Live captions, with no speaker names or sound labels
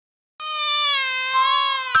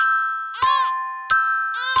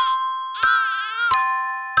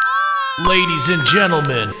Ladies and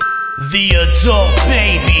gentlemen, the Adult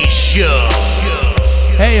Baby Show.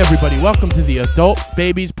 Hey everybody, welcome to the Adult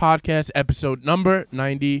Babies Podcast, episode number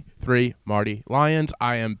 93. Marty Lyons,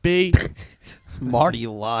 I am B. Marty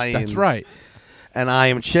Lyons. That's right. And I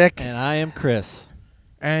am Chick. And I am Chris.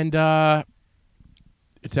 And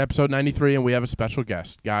it's episode 93, and we have a special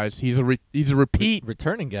guest, guys. He's a repeat.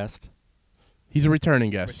 Returning guest. He's a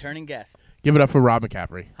returning guest. Returning guest. Give it up for Rob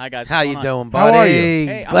McCaffrey. Hi guys. How what's you going on? doing, buddy? How are you?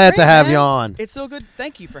 Hey, I'm Glad great, to have man. you on. It's so good.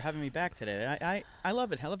 Thank you for having me back today. I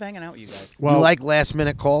love it. I love hanging out with you guys. Well, you like last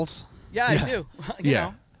minute calls? Yeah, I do. you Yeah.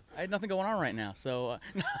 know, I had nothing going on right now, so.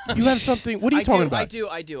 you have something. What are you talking about? I do.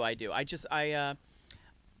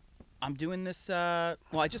 I'm doing this. Well,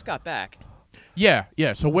 I just got back. Yeah.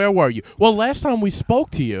 So where were you? Well, last time we spoke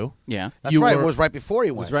to you, Yeah. That's You right. were- It was right before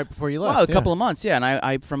you It went. was right before you left. Well, a couple of months, yeah, and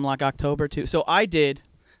I from like October to. So I did.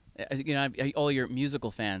 All your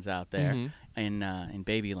musical fans out there Mhm. in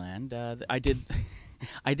Babyland, I did.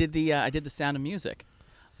 I did the Sound of Music.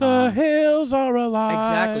 the hills are alive.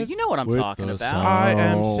 Exactly. You know what I'm With talking the about. sound. I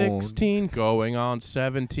am Sound. 16, going on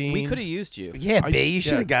 17. We could have used you. Yeah, I- B, you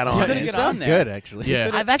should yeah. have got You on could've it. get It on sounds there. good, actually.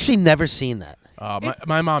 Yeah. I've actually never seen that.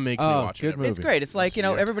 My mom makes me Oh, watch good it. movie. It's great. It's like,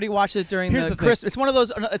 Yeah. everybody watches it during Here's the the thing. Christmas. It's one of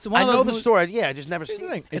those. It's one I of know those. the story. Yeah, I just never Here's seen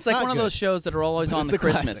the it. thing. It's like not one of good. those shows that are always on It's the a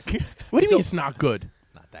Christmas. classic. What do you So- mean it's not good?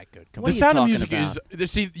 Not that good. What The are you Sound of talking Music about?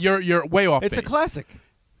 is. See, you're way off. It's a base. classic.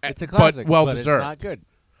 It's a but classic, well but deserved. It's not good.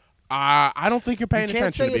 I don't think you're paying You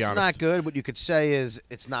can't attention. say to be it's honest, not good. What you could say is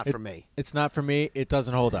it's not for me. It's not for me. It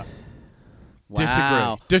doesn't hold up.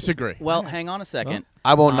 Wow. Disagree. Well, hang on a second.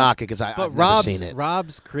 I won't knock it because I've But never seen it.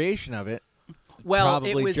 Rob's creation of it. Well,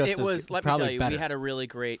 Probably just it as was. good- Let me probably tell you, better. we had a really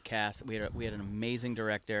great cast. We had an amazing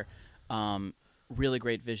director, really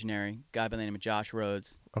great visionary guy by the name of Josh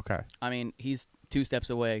Rhodes. Okay. I mean, he's 2 steps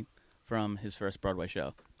away from his first Broadway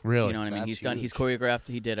show. Really? You know what I mean? That's He's huge. choreographed.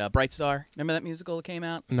 He did Bright Star. Remember that musical that came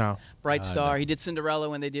out? No. Bright Star. no. He did Cinderella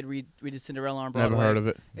when they did we did Cinderella on Broadway. Never heard of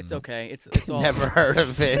it. It's okay. It's all. Never heard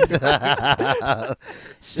of it.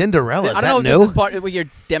 Cinderella, is I that don't know new? if this is part of your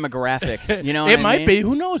demographic. You know, what It I might mean? be.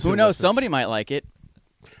 Who knows? Who knows? listens? Somebody might like it.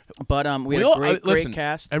 But we had all- a great listen,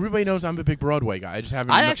 cast. Everybody knows I'm a big Broadway guy. I just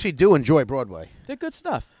haven't. I actually do enjoy Broadway. They're good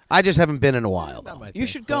stuff. I just haven't been in a while. Not Though. my You thing,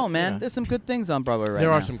 should but, go, man. yeah. There's some good things on Broadway right there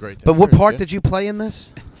now. are some great. But things. what Very part good. did you play in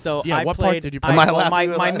this? So Yeah, I what part played. did you play? Am I well, allowed my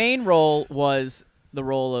to do my that? main role was the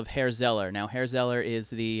role of Herr Zeller. Now Herr Zeller is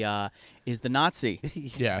the Nazi.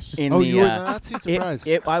 Yes. In Oh, the, you were uh, Nazi? Surprise.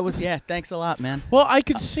 I was. Yeah. Thanks a lot, man. Well, I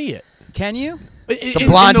could see it. Can you? The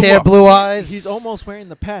blonde hair, look. blue eyes. He's almost wearing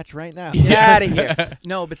the patch right now. Get out of here.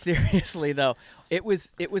 No, but seriously though, it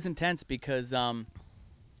was intense because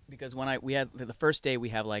when we had the first day we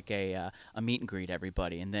have like a meet and greet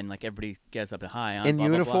everybody, and then like everybody gets up to hi. in blah, blah, blah.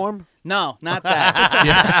 uniform. No, not that.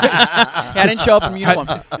 Yeah, I didn't show up in uniform.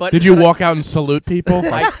 But Did you walk out and salute people?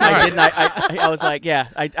 I didn't. I was like, yeah,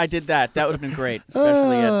 I did that. That would have been great,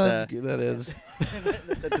 especially That's at good, that is.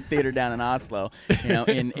 the theater down in Oslo,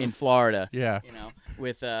 in Florida. Yeah.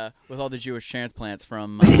 With all the Jewish transplants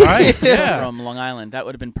from Right, yeah. from Long Island, that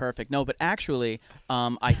would have been perfect. No, but actually,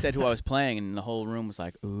 I said who I was playing, and the whole room was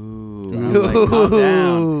like, "Ooh, I was like, calm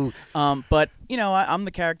down." But I'm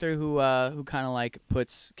the character who kind of like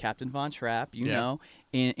puts Captain Von Trapp,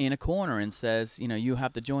 in a corner and says, you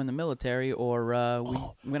have to join the military, or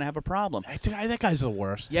we're gonna have a problem. That guy's the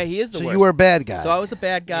worst. Yeah, he is the So worst. you were a bad guy. So I was a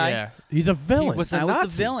bad guy. Yeah. He's a villain. He was I a was the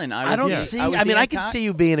Nazi. villain. I don't Yeah. see. was I mean, the I can see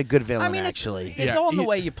you being a good villain. I mean, actually. it's Yeah. all in the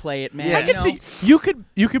way you play it, man. Yeah. I could see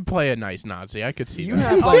you could play a nice Nazi. I could see You that.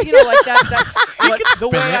 have Oh, like like that. But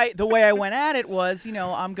the spin way I went at it was,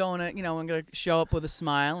 I'm gonna show up with a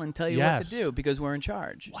smile and tell you what Yes. to do because we're in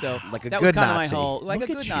charge. So Like a that good was kind of Nazi. my whole, like Look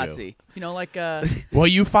a at good you. Nazi. Well,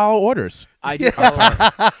 you follow orders. I do.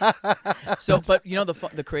 Follow. So, but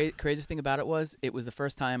the craziest thing about it was the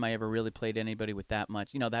first time I ever really played anybody with that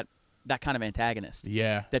much, that kind of antagonist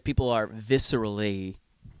Yeah. that people are viscerally,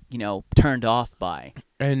 turned off by.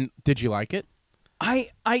 And did you like it? I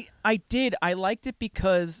did. I liked it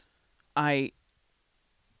because I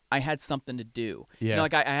had something to do. Yeah.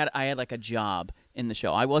 Like I had like a job in the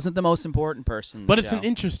show. I wasn't the most important person. in But the it's show. an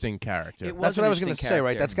interesting character. It That's an what I was going to interesting say, right?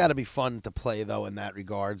 character. That's got to be fun to play, though, in that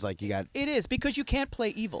regards. Like, you got. It is because you can't play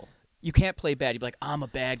evil. You can't play bad. You'd be like, I'm a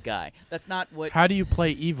bad guy. That's not what. How do you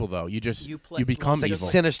play evil though? You just You you, play- become It's like evil.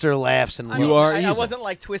 sinister laughs and I You mean, are I evil. wasn't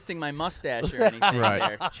like twisting my mustache or anything Right.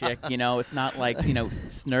 there, chick. It's not like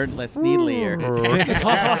snurdless needly or.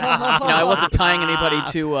 I wasn't tying anybody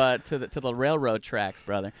to the railroad tracks,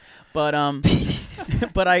 brother. But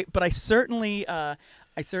but I certainly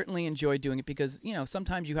enjoy doing it because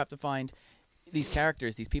sometimes you have to find these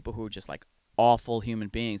characters, these people who are just like awful human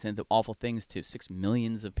beings and the awful things to 6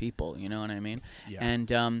 million of people. You know what I mean? Yeah.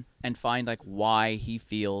 And find like why he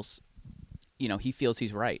feels, he feels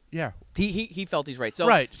he's right. Yeah. He felt he's right. So,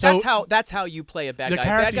 Right, so that's how you play a bad the guy. A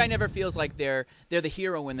bad character- guy never feels like they're the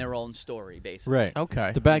hero in their own story, basically. Right.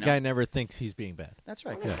 Okay. The bad You know? guy never thinks he's being bad. That's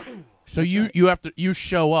right. So you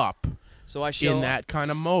show up So I show in that kind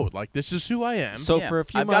of mode. Like, this is who I am. So Yeah. for a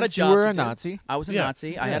few I've got a months, you job were to a do. Nazi. I was a Yeah.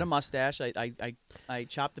 Nazi. I had a mustache. I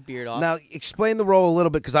chopped the beard off. Now, explain the role a little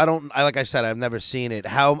bit because like I said, I've never seen it.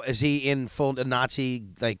 How is he in full Nazi?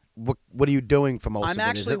 Like, what are you doing for most I'm of it?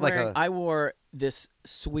 actually Is it like wearing. I wore this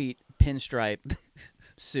sweet pinstripe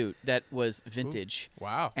suit that was vintage.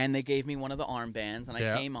 Wow. And they gave me one of the armbands, and I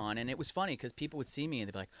Yeah. came on, and it was funny because people would see me and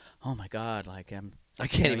they'd be like, "Oh my god, like I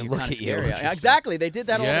can't you're even look kinda at you. scary." Yeah, exactly. They did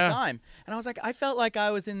that all Yeah. the time, and I was like, I felt like I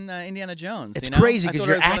was in Indiana Jones. It's you know? crazy I 'cause thought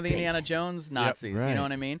you're I was one of the acting. Indiana Jones Nazis. You Right. know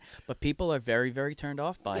what I mean? But people are very, very turned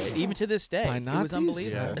off by it, even to this day. By It was Nazis?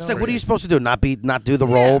 unbelievable. Yeah. It's like, what are you supposed to do? Not do the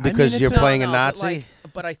role because it's you're a- playing a No, Nazi?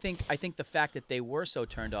 But I think the fact that they were so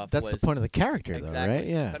turned off That's was the point of the character, Exactly. though, right?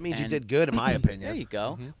 Yeah. That means you And- did good, in my opinion. There you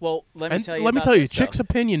go. Well, let me And tell you. let me about tell you, this, though. Chick's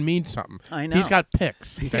opinion means something. I know. He's got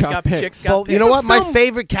picks. He's got got picked. Chick's got Well, you picked. know what? My film-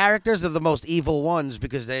 favorite characters are the most evil ones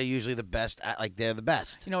because they're usually the best. Like they're the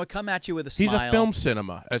best. I come at you with a He's smile. a film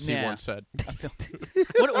cinema, as he Yeah. once said.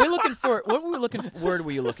 What we're looking for? What were we looking? Word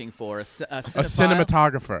were you looking for? A A cinephile?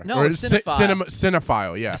 cinematographer. No, or a cinephile.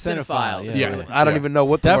 Cinephile, yeah. cinephile. Yeah. is Yeah. what we're looking I don't Yeah. even know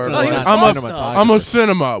what the Definitely word Oh, he was. was I'm a, close, though. I'm a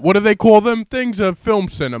cinema. What do they call them things? A film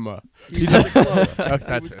cinema. He was close. Oh, He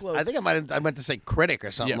that's was it. close. I think I meant to say critic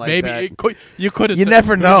or something Yeah, like maybe that. you could have. You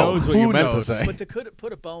never know. knows what you Who meant to knows? say? But to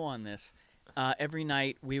put a bow on this, every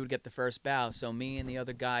night we would get the first bow. So me and the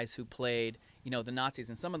other guys who played, the Nazis,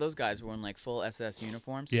 and some of those guys were in like full SS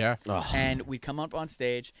uniforms. Yeah. And we'd come up on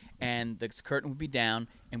stage, and the curtain would be down,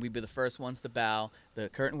 and we'd be the first ones to bow. The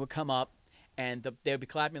curtain would come up, and they would be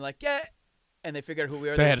clapping like, yeah. And they figured out who we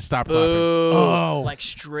were. They had to stop boo, clapping. Oh. like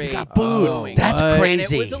straight got booed. booing. That's What? crazy.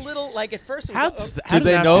 And it was a little like at first. It was How a- does Do how does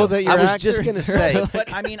they that know feel? that you're I was actors? just gonna say.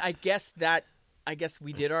 but I mean, I guess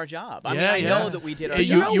we did our job. I mean, Yeah, I yeah. know that we did our Yeah,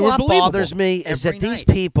 You job. know you were what believable. bothers me is Every that these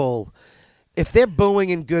night. people, if they're booing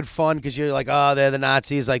in good fun because you're like, oh, they're the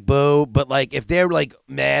Nazis, like boo. But like, if they're like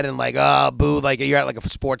mad and like, oh, boo, like you're at like a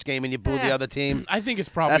sports game and you boo the Yeah. other team, I think it's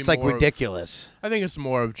probably that's like more of- ridiculous. I think it's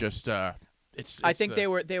more of just I think they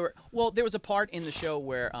were. Well, there was a part in the show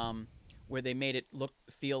where they made it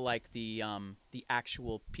feel like the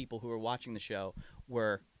actual people who were watching the show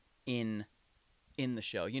were in the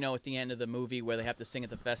show. At the end of the movie where they have to sing at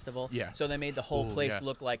the festival. Yeah. So they made the whole Ooh, place yeah.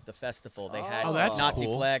 look like the festival. They had Oh, that's Nazi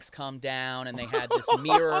cool. flags come down, and they had this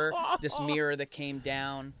mirror that came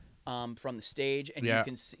down from the stage, and Yeah. you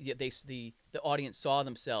can see the audience saw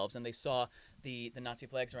themselves, and they saw the Nazi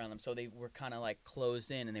flags around them, so they were kind of like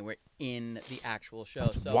closed in, and they were in the actual show.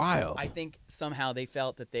 That's so wild. I think somehow they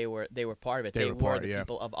felt that they were part of it. They They were were part, the yeah.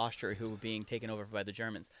 people of Austria who were being taken over by the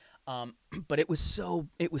Germans. But it was so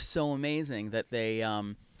amazing that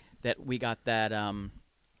that we got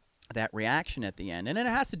that reaction at the end, and it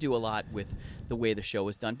has to do a lot with the way the show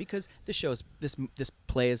was done, because this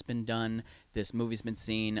play has been done, this movie's been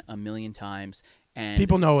seen a million times, and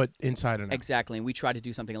people know it inside and out. exactly, and we tried to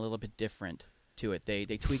do something a little bit different to it. They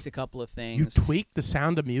tweaked a couple of You things. tweak the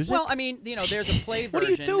sound of music. Well, I mean, there's a play What are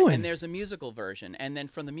you version doing? and there's a musical version, and then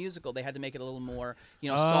from the musical they had to make it a little more,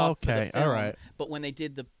 soft for okay, the film. all right. But when they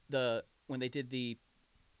did the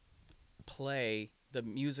play, the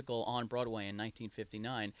musical on Broadway in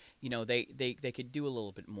 1959, they could do a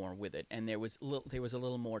little bit more with it, and there was a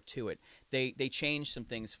little more to it. They changed some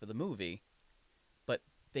things for the movie, but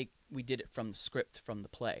we did it from the script from the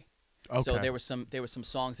play. Okay. So there were some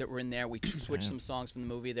songs that were in there. We switched some songs from the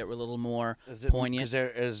movie that were a little more Is it poignant. because there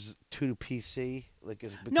is too PC? Like,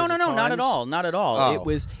 No, not at all, not at all. Oh. It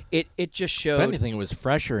was it just showed. If anything, it was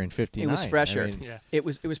fresher in '59. It was fresher. I mean, Yeah. It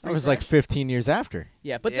was pretty it was like fresh. 15 years after.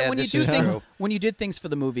 Yeah, but Yeah, then when you this do is things, true. when you did things for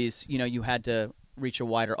the movies, you had to reach a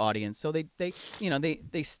wider audience. So they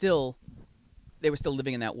were still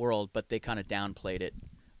living in that world, but they kind of downplayed it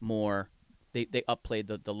more. They upplayed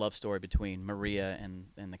the love story between Maria and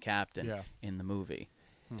the captain Yeah. in the movie.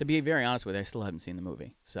 To be very honest with you, I still haven't seen the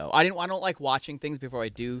movie, so I don't like watching things before I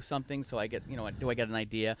do something. So I get I get an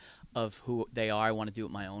idea of who they are. I want to do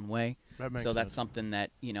it my own way. That makes So that's sense. something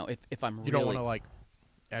that if I'm You really don't want to like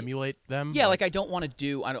emulate them. yeah, like I don't want to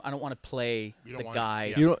do. I don't want to play You don't the wanna- guy.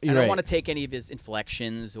 yeah. You don't- I you're don't right. want to take any of his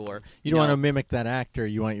inflections or You don't want to mimic that actor.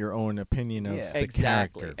 You want your own opinion of Yeah. the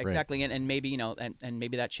exactly, character. Right. exactly, and maybe and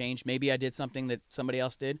maybe that changed. Maybe I did something that somebody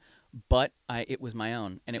else did, but it was my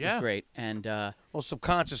own, and it Yeah. was great. And Well,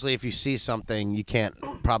 subconsciously, if you see something, you can't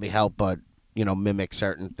probably help but mimic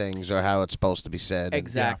certain things or how it's supposed to be said. And-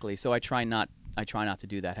 Exactly. So I try not to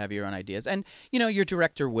do that. Have your own ideas, and your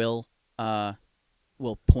director will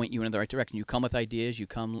point you in the right direction. You come with ideas. You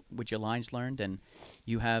come with your lines learned, and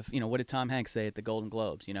you have what did Tom Hanks say at the Golden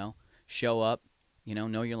Globes? Show up,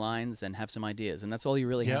 know your lines, and have some ideas, and that's all you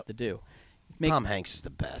really have to do. Tom Hanks is the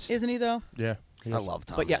best. Isn't he though? Yeah. I love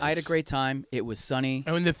Tom But yeah, Hanks. I had a great time. It was sunny.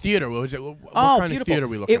 Oh, in the theater, what was it? What Oh, kind beautiful. of theater are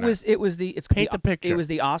we looking It was it's Paint the picture. It was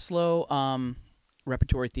the Oslo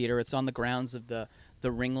Repertory Theater. It's on the grounds of the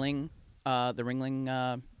Ringling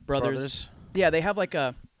brothers. Yeah, they have like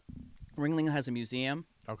a Ringling has a museum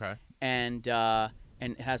at? Okay. and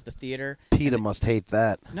it has the theater. Peter must hate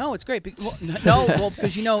that. No, it's great. Because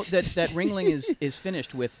because that Ringling is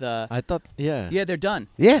finished with. I thought, yeah. They're done.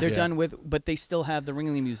 Yeah. they're Yeah. done with, but they still have the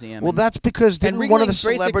Ringling Museum. Well, and- that's because and didn't one of the Ringling's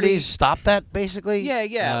basically- celebrities stop that, basically? Yeah.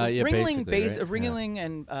 Yeah, Ringling, basically, right? Ringling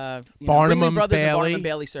and Barnum Ringling and Brothers and Barnum Bailey. and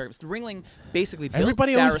Bailey Circus. Ringling basically built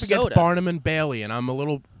Everybody Sarasota. always forgets Barnum and Bailey, and I'm a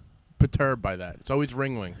little perturbed by that. It's always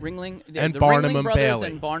Ringling. Ringling And the Barnum Ringling and Brothers Bailey.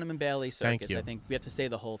 and Barnum and Bailey Thank Circus. you. I think we have to say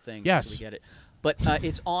the whole thing. Yes. So we get it. But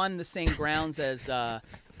it's on the same grounds as the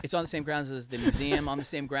museum. On the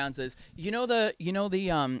same grounds as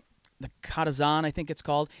the Katazan, I think it's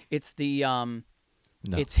called. It's the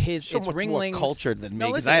No. it's his So it's much more Ringling's cultured than me, No,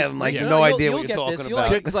 'cause listen, I it's- have, like, no, no you'll- idea you'll what you're get this. talking You'll about.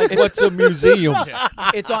 like- Chick's like, what's a museum?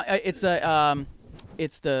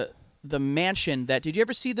 It's the mansion that. Did you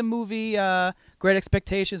ever see the movie Great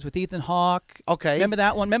Expectations with Ethan Hawke? Okay. Remember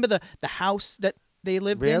that one? Remember the house that they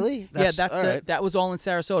lived in? Really? That's All right. that was all in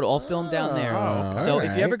Sarasota, all filmed down there. Oh, So all if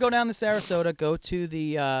right. you ever go down to Sarasota, go to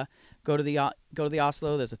the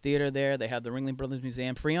Oslo. There's a theater there. They have the Ringling Brothers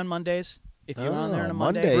Museum, free on Mondays. If you're on there on a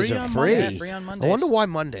Monday, Mondays Free are on free. Yeah, free on Mondays. I wonder why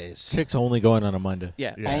Mondays. Chick's only going on a Monday.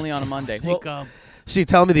 Yeah, Yeah. only on a Monday. Think, Well, So you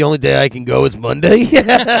telling me the only day I can go is Monday?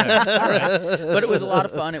 but it was a lot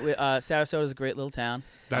of fun. Sarasota is a great little town.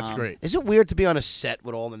 That's great. Is it weird to be on a set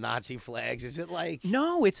with all the Nazi flags? Is it like...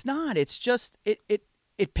 No, it's not. It's just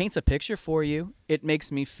it paints a picture for you. It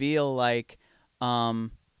makes me feel like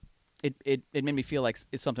it made me feel like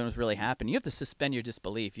something was really happening. You have to suspend your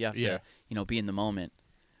disbelief. You have Yeah. to be in the moment.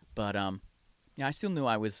 But I still knew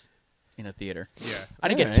I was in a theater. Yeah. I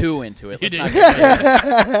didn't get Alright. too into it. You Let's not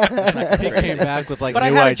didn't. get crazy. He came back with like But I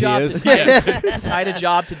new had a ideas. job. I had a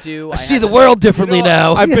job to do. I see the world differently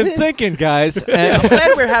now. I've been thinking, guys. I'm And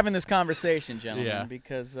glad we're having this conversation, gentlemen, Yeah.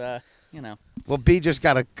 because Well, B just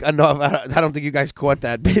got a no. I don't think you guys caught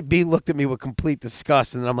that. B looked at me with complete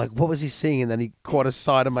disgust, and I'm like, "What was he seeing?" And then he caught a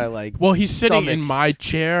side of my Well, he's sitting stomach. in my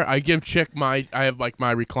chair. I give Chick I have like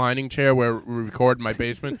my reclining chair where we record in my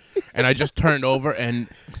basement, and I just turned over and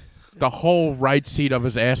the whole right seat of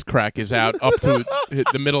his ass crack is out up to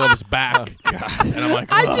the middle of his back. And I'm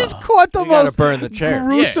like, I "Ugh." just caught the You gotta most burn the chair.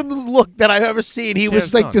 gruesome look that I've ever seen. He was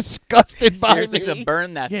Chair's like done. disgusted by seriously to me.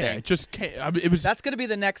 burn that Yeah, thing. it just can't. I mean, it was. That's going to be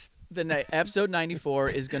episode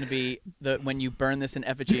 94 is going to be when you burn this in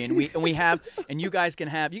effigy, and we have, and you guys can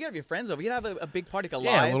have, you got to have your friends over. You can have a big party, like a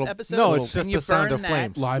Yeah, a live little- episode. No, and it's just you the sound burn of that.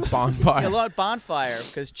 flames. live bonfire. A lot bonfire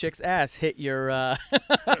because Chick's ass hit your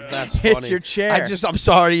That's hit funny. your chair. I'm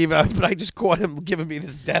sorry, but I just caught him giving me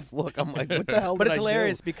this death look. I'm like, what the hell? but did it's I do?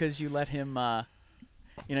 hilarious because you let him,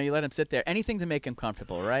 you let him sit there. Anything to make him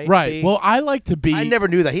comfortable, right? Right. B? Well, I like to be. I never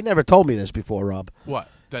knew that. He never told me this before, Rob. What?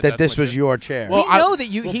 That that's this my was chair? your chair. Well, we know that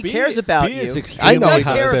he B- cares about B you. is I extremely know He he's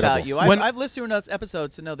does care hospitable. about you. When- I've listened to enough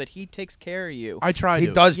episodes to know that he takes care of you. I try he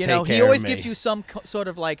to. does You take know, care he always of me. gives you some sort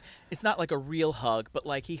of like, it's not like a real hug, but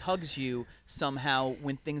like he hugs you somehow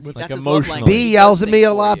when things. Like that's his emotionally. love language. B He yells does at me things a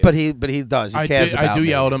for lot, you. but he does. He cares I about do me.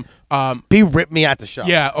 yell at him. B ripped me at the show.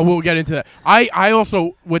 Yeah, we'll get into that. I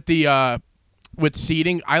also with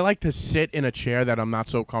seating, I like to sit in a chair that I'm not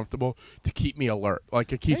so comfortable to keep me alert.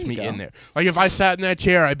 Like it keeps There you me go. in there. Like if I sat in that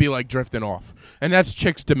chair, I'd be like drifting off, and that's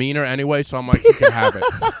Chick's demeanor anyway. So I'm like, you can have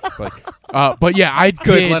it. But yeah, I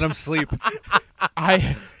Good, did. let him sleep.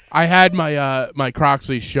 I had my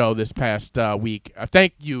Croxley show this past week.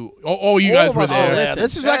 Thank you. All you All guys of were us there. are there. Listen,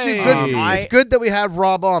 This is actually hey. good. It's good that we had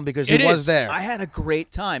Rob on because he It was is. there. I had a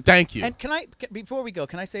great time. Thank you. And before we go,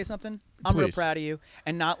 can I say something? I'm real Please. proud of you,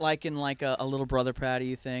 and not like in like a little brother proud of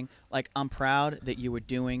you thing. Like I'm proud that you were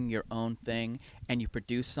doing your own thing and you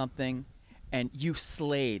produced something, and you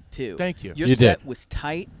slayed too. Thank you. Your You set did. was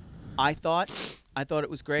tight. I thought it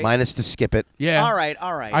was great. Minus to skip it. Yeah. All right.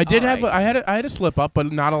 I did all have. right. I had a slip up,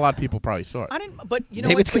 but not a lot of people probably saw it. I didn't, but you know,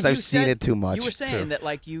 Maybe what, it's 'cause but you I've seen said- it too much. You were saying True. that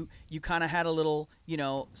like you kind of had a little,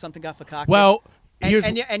 something got fakakta. Well, here's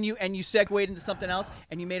and you segued into something else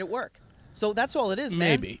and you made it work. So that's all it is,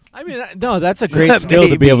 man. maybe. I mean, no, that's a great skill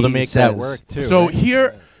to be able to Maybe, make he that says. work too. So right?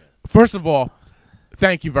 here, first of all,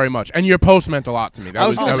 Thank you very much. And your post meant a lot to me. That I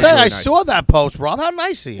was that going to was say, really I nice. saw that post, Rob. How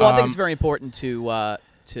nice of you. Well, I think it's very important to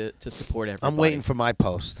support everybody. I'm waiting for my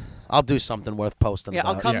post. I'll do something worth posting Yeah,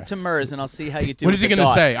 I'll about. come Yeah. to Mers and I'll see how you do. What with is he the gonna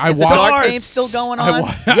darts. say? I Is the watched- dart game Darts. still going I on?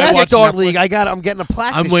 wa- Yeah, I the watched Dart Netflix. League. I'm getting a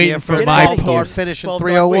plaque I'm this waiting year for for my 12 dart post. finish in 12 dart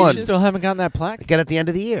 301. races. Still haven't gotten that plaque. Again at the end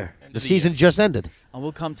of the year. The of the season year. just ended. And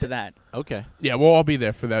we'll come to that. Okay. Yeah, we'll all be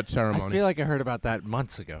there for that I ceremony. feel like I heard about that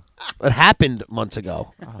months ago. It happened months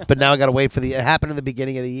ago, but now I got to wait for the. It happened in the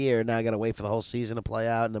beginning of the year. Now I got to wait for the whole season to play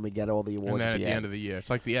out, and then we get all the awards and then at at the the end. end of the year, it's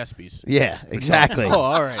like the ESPYs. Yeah, exactly. Oh,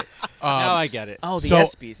 all right. now I get it. Oh, the So,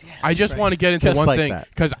 ESPYs. Yeah. I just want to get into Just one like thing that.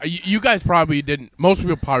 because you guys probably didn't. Most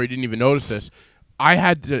people probably didn't even notice this. I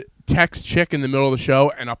had to text Chick in the middle of the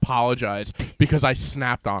show and apologize because I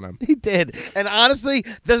snapped on him. He did, and honestly,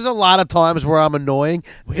 there's a lot of times where I'm annoying.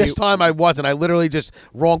 This time I wasn't. I literally just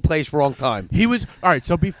wrong place, wrong time. He was all right.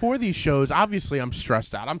 So before these shows, obviously I'm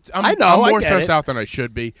stressed out. I know, I'm I more get stressed it. out than I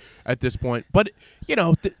should be at this point. But you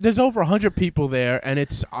know, there's over 100 people there, and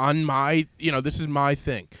it's on my. You know, this is my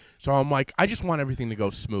thing. So I'm like, I just want everything to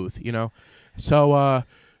go smooth. You know, so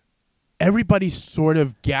everybody sort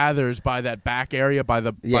of gathers by that back area, by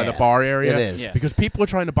the Yeah, bar area. it is. Yeah. Because people are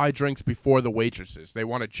trying to buy drinks before the waitresses. They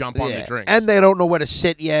want to jump on the Yeah. drinks. And they don't know where to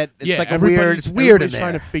sit yet. It's yeah, like a everybody's- weird. It's weird in everybody's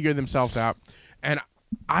trying there. to figure themselves out, and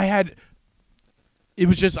I had. It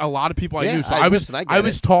was just a lot of people I Yeah, knew. So I- I was listen, I get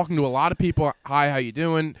was it. talking to a lot of people. Hi, how you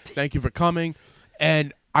doing? Thank you for coming.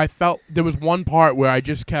 And I felt there was one part where I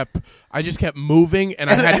just kept moving, and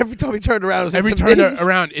I And had every time he turned around, it was every like, to turn me.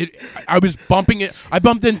 around. I was bumping it. I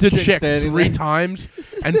bumped into Chick standing 3 there. times,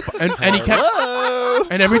 and he kept.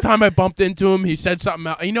 And every time I bumped into him, he said something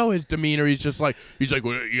else. You know his demeanor. He's like,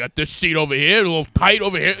 well, you got this seat over here, a little tight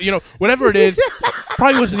over here. You know, whatever it is.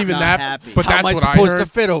 Probably wasn't even Not that. happy. But How that's am I what supposed I heard. to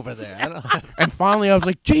fit over there? I don't And finally, I was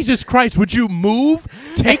like, Jesus Christ, would you move?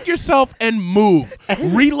 Take yourself and move.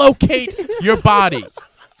 Relocate your body.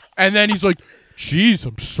 And then he's like, jeez,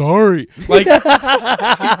 I'm sorry. Like,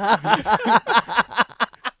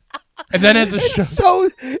 and then as the show, So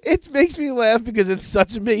it makes me laugh because it's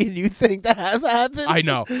such me, and you think that happened. I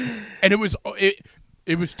know, and it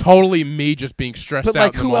was totally me just being stressed But out.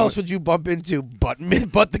 like, in the who moment. else would you bump into but me?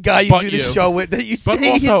 But the guy you But do the you. show with that you But see?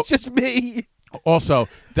 also- It's just me. Also,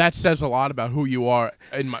 that says a lot about who you are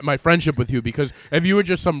and my friendship with you, because if you were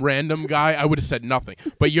just some random guy, I would have said nothing.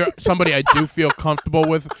 But you're somebody I do feel comfortable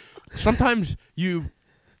with. Sometimes you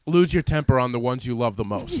lose your temper on the ones you love the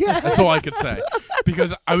most. That's all I could say.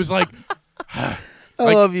 Because I was like, I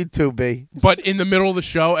Like- love you too, B. but in the middle of the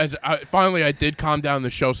show, finally I did calm down. The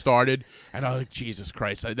show started, and I was like, Jesus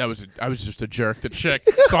Christ, I was just a jerk to Chick.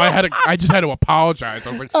 So I just had to apologize.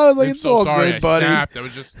 I was like, I was like, I'm it's so all sorry. good, buddy. I snapped. I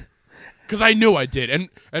was just. Because I knew I did,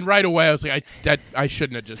 and right away I was like, I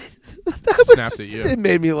shouldn't have just snapped at you. It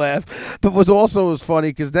made me laugh, but was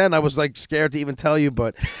funny because then I was like scared to even tell you,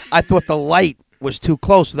 but I thought the light was too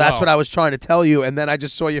close. So that's Well- what I was trying to tell you, and then I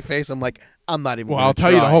just saw your face. I'm like, I'm not even. Well, gonna I'll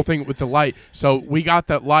tell you the try. whole thing with the light. So we got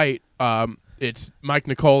that light. It's Mike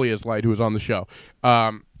Nicolia's light, who was on the show,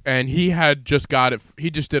 and he had just got it.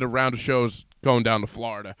 He just did a round of shows going down to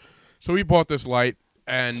Florida, so we bought this light,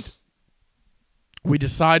 and we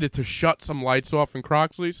decided to shut some lights off in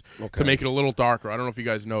Croxley's to make it a little darker. I don't know if you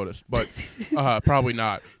guys noticed, but probably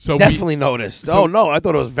not. So Definitely noticed. so- Oh no, I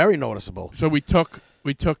thought it was very noticeable. So we tried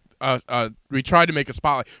to make a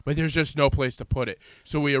spotlight, but there's just no place to put it.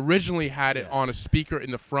 So we originally had it on a speaker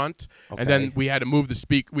in the front, and then Okay. we had to move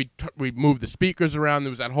the we moved the speakers around. There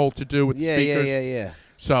was that whole to do with the Yeah, speakers. yeah.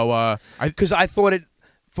 So Because I thought it.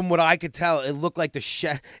 From what I could tell, it looked like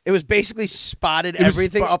it was basically spotted It was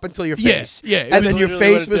everything spot- up until your Yeah, face. yeah, it and was then your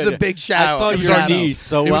literally what face it was did. a big shadow. I saw It was your our knees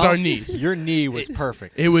so It was well. our knees. Your knee was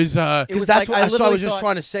perfect. It was It Because was that's like, what I saw. I literally was just thought-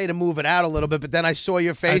 trying to say to move it out a little bit, but then I saw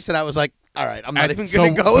your face, and I was like, "All right, I'm not and even so-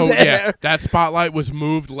 going to go so, there." Yeah, that spotlight was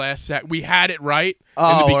moved last sec. We had it right in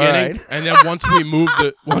Oh, the all beginning, right. and then once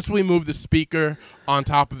we moved the speaker on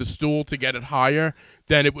top of the stool to get it higher,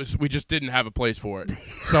 then we just didn't have a place for it.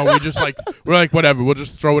 So we're like whatever, we'll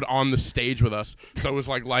just throw it on the stage with us. So it was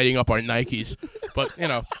like lighting up our Nikes. But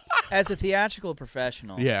As a theatrical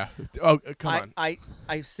professional, yeah. Oh, come on. I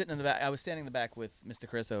was sitting in the back. I was standing in the back with Mr.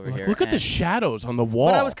 Chris over Like, here. look at the and- shadows on the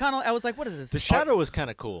wall. But I was like, what is this? The shadow was kind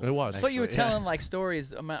of cool. It was. I thought you were actually, yeah. telling like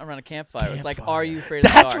stories around a campfire. It's like, Campfire. are you afraid of the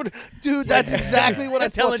That's dark? what, dude. That's exactly what I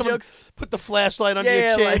Telling thought. Someone jokes. put the flashlight under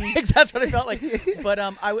yeah, your yeah, chin. like, that's what I felt like. But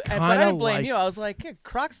I Kinda didn't blame like- you. I was like, yeah,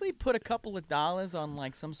 Croxley put a couple of dollars on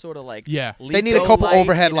like some sort of like Yeah. They need a Lico couple light,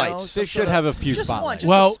 overhead you know, lights. some They sort should have a few just one, spotlights. just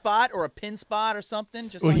Well- a spot or a pin spot or something.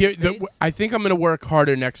 Just Well, on here, your face. I think I'm going to work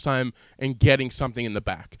harder next time in getting something in the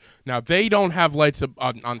back. Now, they don't have lights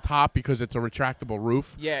on top because it's a retractable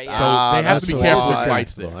roof. Yeah, yeah. So they have to that's be careful why. with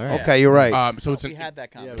lights there. Well, all right. Okay, you're right. So it's we had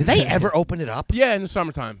that conversation. Did they ever open it up? yeah, in the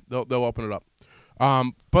summertime they'll open it up.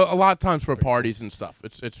 But a lot of times for parties and stuff.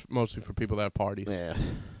 It's mostly for people that have parties. Yeah.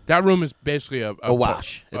 That room is basically A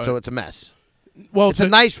wash. It's a mess. well, It's a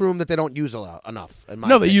nice room that they don't use enough. In my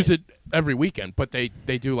no, they opinion. use it every weekend, but they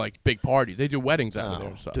do like big parties. They do weddings out Oh, there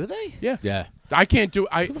and stuff. do they? Yeah. Yeah. I can't do.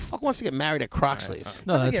 Who the fuck wants to get married at Croxley's?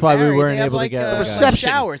 No, They that's get why we married, weren't they have, able to like, get like reception.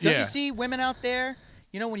 showers. Don't Yeah. you see women out there?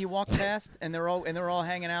 You know, when you walk past and they're all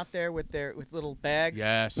hanging out there with little bags.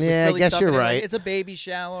 Yes. with Yeah, I frilly guess stuff you're in it, like, right. it's a baby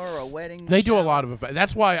shower or a wedding. They do a shower. lot of it.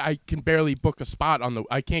 That's why I can barely book a spot on the.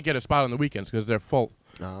 I can't get a spot on the weekends because they're full.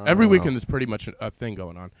 Every weekend there's pretty much a thing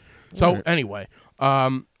going on. So anyway,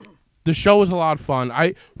 the show was a lot of fun.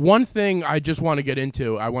 One thing I just want to get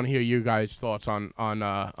into. I want to hear you guys' thoughts on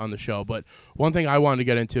the show. But one thing I wanted to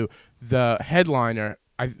get into, the headliner.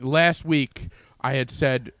 Last week I had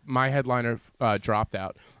said my headliner dropped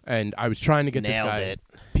out, and I was trying to get Nailed this guy, it.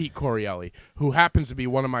 Pete Corielli, who happens to be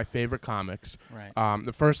one of my favorite comics. Right.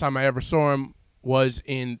 The first time I ever saw him was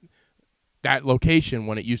in that location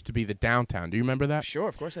when it used to be the downtown. Do you remember that? Sure,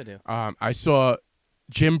 of course I do. I saw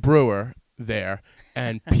Jim Brewer there,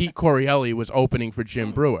 and Pete Corielli was opening for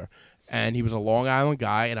Jim Brewer, and he was a Long Island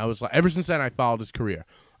guy. And I was like, ever since then, I followed his career.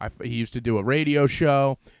 He used to do a radio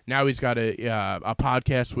show. Now he's got a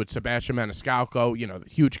podcast with Sebastian Maniscalco. You know, the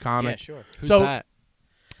huge comic. Yeah, sure. Who's so that?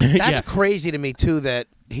 That's yeah. crazy to me too that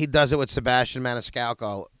he does it with Sebastian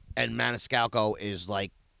Maniscalco, and Maniscalco is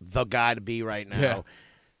like the guy to be right now. Yeah.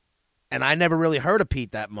 And I never really heard of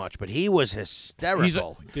Pete that much, but he was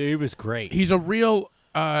hysterical. Dude, he was great. He's a real.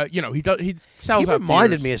 He sells. He out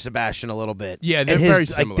reminded theaters. me of Sebastian a little bit. Yeah, they're and his, very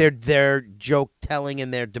like similar. their joke telling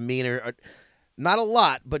and their demeanor, not a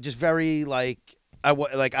lot, but just very like I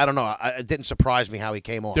don't know. It didn't surprise me how he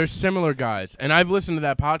came off. They're similar guys, and I've listened to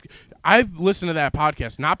that podcast. I've listened to that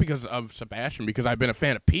podcast not because of Sebastian, because I've been a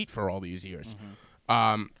fan of Pete for all these years,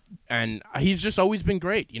 and he's just always been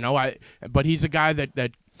great. You know, but he's a guy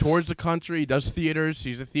that tours the country, does theaters.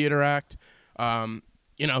 He's a theater act.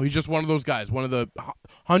 You know, he's just one of those guys, one of the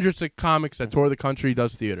hundreds of comics that tour the country,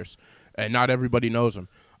 does theaters, and not everybody knows him.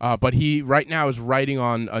 But he right now is writing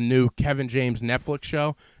on a new Kevin James Netflix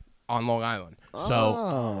show on Long Island.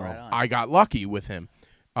 So Right on. I got lucky with him.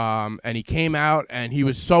 And he came out and he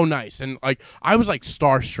was so nice. And like I was like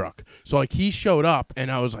starstruck. So like he showed up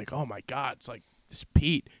and I was like, oh my God, it's like this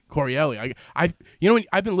Pete Corielli.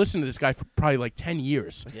 I've been listening to this guy for probably like 10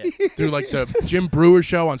 years. Through like the Jim Brewer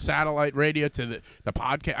show on satellite radio to the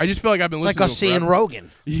podcast. I just feel like I've been it's like listening us to him seeing forever.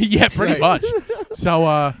 Rogan. Yeah, pretty much. So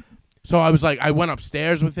I was like, I went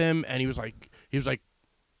upstairs with him, and he was like,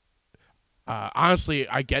 honestly,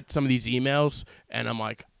 I get some of these emails, and I'm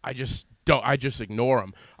like, I just ignore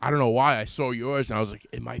them. I don't know why. I saw yours, and I was like,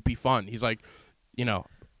 it might be fun. He's like, you know,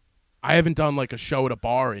 I haven't done like a show at a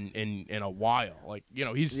bar in a while. Like, you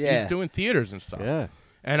know, he's doing theaters and stuff. Yeah.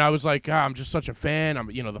 And I was like, I'm just such a fan.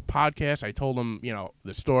 The podcast. I told him,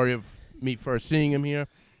 the story of me first seeing him here.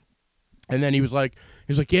 And then he was like,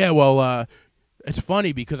 yeah, well, it's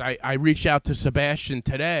funny because I reached out to Sebastian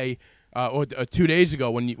today, or 2 days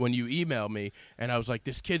ago when you emailed me, and I was like,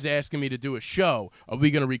 this kid's asking me to do a show. Are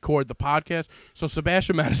we going to record the podcast? So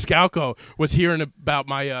Sebastian Maniscalco was hearing about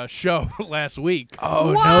my show last week.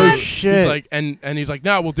 Oh, What? no shit. He's like, and he's like,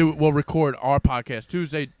 no, we'll record our podcast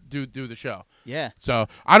Tuesday. Do the show. Yeah. So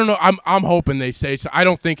I don't know. I'm hoping they say so. I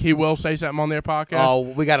don't think he will say something on their podcast. Oh,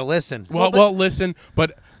 we got to listen. Well, listen,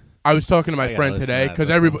 but I was talking to my I gotta friend listen to today that, because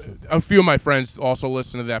that's a few of my friends also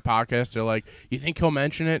listen to that podcast. They're like, "You think he'll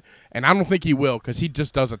mention it?" And I don't think he will because he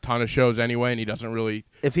just does a ton of shows anyway, and he doesn't really.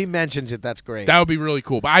 If he mentions it, that's great. That would be really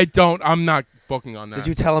cool, but I'm not booking on that. Did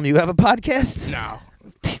you tell him you have a podcast? No.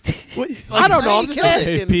 I don't know. I'm just Hey,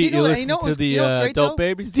 asking. Hey, Pete, You know- you you listen know to what's- the you know what's great, Dope though?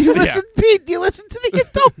 Babies? Do you listen, Pete? Do you listen to the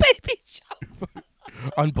Adult Baby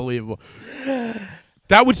Show? Unbelievable.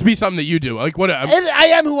 That would be something that you do. Like what? And I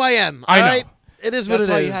am who I am. I all know. right? It is what That's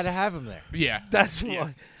it why is. you had to have him there. Yeah. That's Yeah.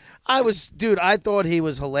 why. I thought he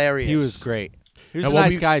was hilarious. He was great. He was And a what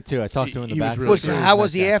nice we- guy, too. I talked to him in the he was back. really Was, He was how a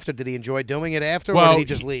was nice he guy. after? Did he enjoy doing it after, or Well, did he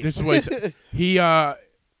just leave? This is what he.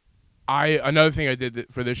 Another thing I did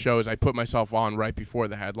for this show is I put myself on right before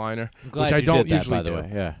the headliner, I'm glad which I you don't did that, usually by the do.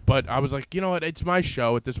 way. Yeah. But I was like, you know what? It's my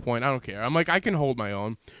show at this point. I don't care. I'm like, I can hold my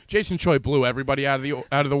own. Jason Choi blew everybody out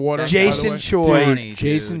of the water. Jason by the way. Choi Funny,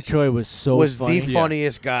 Jason dude. Choi was so was funny. the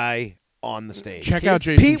funniest guy on the stage. Check out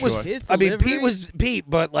Jason Pete was. Choi. His I mean, delivery Pete was Pete,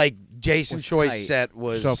 but like Jason was Choi's tight. set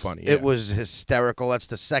was So funny, yeah. It was hysterical. That's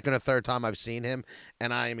the second or third time I've seen him,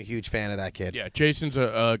 and I am a huge fan of that kid. Yeah, Jason's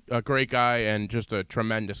a great guy and just a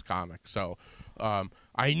tremendous comic. So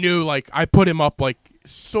I knew, like, I put him up, like,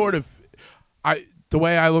 sort of. The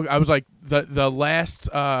way I look, I was like, the last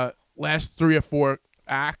 3 or 4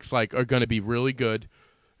 acts, like, are going to be really good.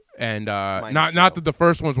 And not that the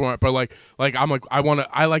first ones weren't, but like I'm like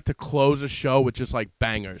I like to close a show with just like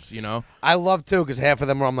bangers, you know? I love too because half of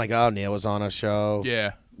them were I'm like, oh, Neil was on our show.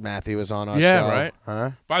 Yeah. Matthew was on our show. Yeah, right.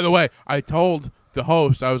 Huh? By the way, I told the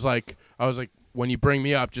host, I was like, when you bring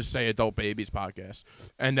me up, just say Adult Babies Podcast,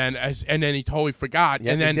 and then he totally forgot,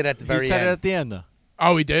 Yeah, and he then did at the He very said end. it at the end, though.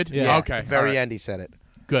 oh, he did, Yeah. okay, At the very all right. end, he said it.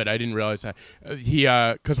 Good, I didn't realize that. He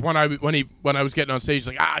because when I was getting on stage, he's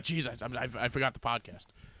like, jeez, I forgot the podcast,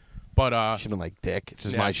 but Should have been like, Dick, this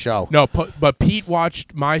is yeah. my show. No, but Pete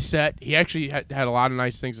watched my set. He actually had a lot of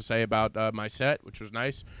nice things to say about my set, which was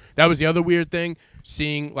nice. That was the other weird thing,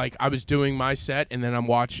 seeing, like, I was doing my set, and then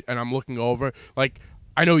I'm looking over. Like,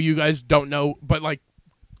 I know you guys don't know, but, like,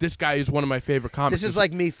 this guy is one of my favorite comics. This is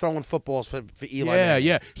like me throwing footballs for Eli. yeah, Manning.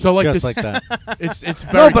 yeah. So, like, Just this, like that. it's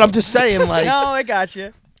very No, but I'm just saying, like, No, I got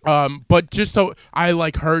you. but just so I,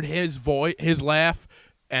 like, heard his voice, his laugh,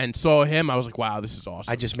 and saw him, I was like, wow, this is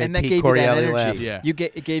awesome. I just made And that Pete gave you that Corielli energy. laugh. Yeah. It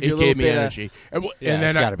gave it you a little gave me bit energy. And Yeah, then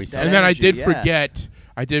it's gotta be something. and then I Energy, did yeah. forget.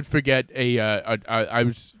 I did forget I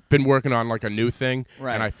was been working on like a new thing,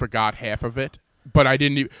 Right. and I forgot half of it. But I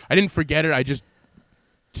didn't forget it. I just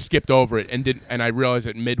skipped over it and I realized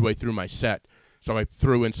it midway through my set. So I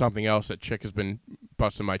threw in something else that Chick has been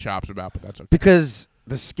busting my chops about, but that's okay. Because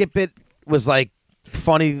the skip it was like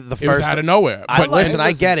funny the It was first. out of nowhere. I But listen,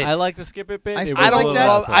 I get it. I like the skip it bit. I It still was I a don't little that.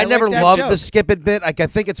 love. out I there. never like that loved joke. the skip it bit. Like I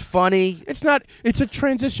think it's funny. it's not. It's a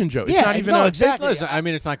transition joke. It's Yeah, not even no, a, exactly. Listen, I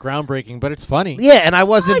mean, it's not groundbreaking, but it's funny. Yeah, and I I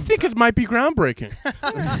wasn't. think it might be groundbreaking.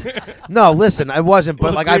 No, listen, I wasn't. But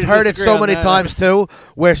We'll like agree I've to heard it disagree so on many that. times too.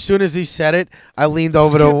 Where as soon as he said it, I leaned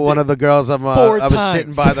over to one of the girls I Four was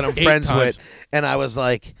sitting times. by that I'm 8 friends times. with, and I was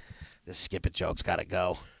like, "The skip it joke's got to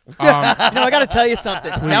go." You know, I got to tell you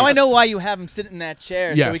something. Now I know why you have him sit in that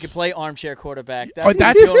chair so Yes. we could play armchair quarterback. Oh,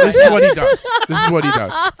 That's what this he's is doing what right he does. This is what he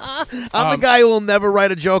does. I'm the guy who will never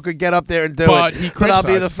write a joke or get up there and do But it. he But I'll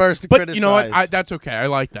be the criticized. first to But criticize. you know what? That's okay. I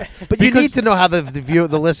like that. But you Because- need to know how the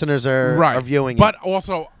listeners are viewing But it.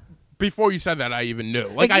 also, before you said that, I even knew.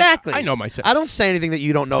 Like, Exactly. I know myself. I don't say anything that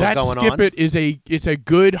you don't know is That going skip on. it is it's a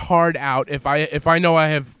good hard out. If I know I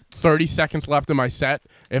have 30 seconds left in my set,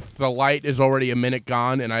 if the light is already a minute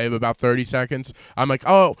gone and I have about 30 seconds, I'm like,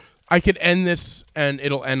 oh, I could end this and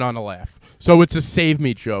it'll end on a laugh. So it's a save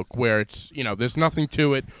me joke where it's, you know, there's nothing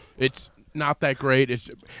to it. It's not that great.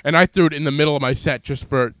 And I threw it in the middle of my set just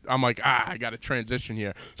for, I'm like, I got to transition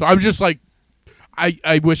here. So I was just like,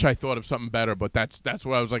 I wish I thought of something better, but that's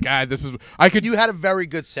what I was like. This is I could. You had a very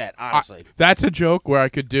good set, honestly. That's a joke where I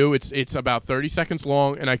could do. It's about 30 seconds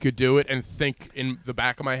long, and I could do it and think in the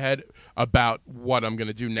back of my head about what I'm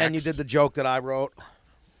gonna do next. And you did the joke that I wrote.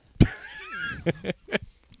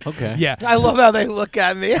 Okay. yeah. I love how they look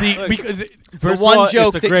at me. Because The First of one all,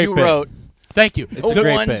 joke it's a that great you bit. wrote. thank you. It's a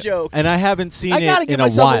great one bit. joke. And I haven't seen I gotta it give in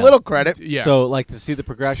myself a while. a little credit. Yeah. So, like, to see the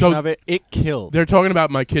progression So- of it, it killed. They're talking about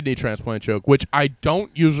my kidney transplant joke, which I don't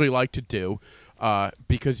usually like to do,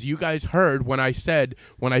 because you guys heard when I said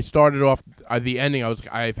when I started off the ending,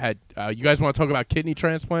 I've had. You guys want to talk about kidney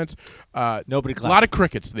transplants? Nobody A clapped. lot of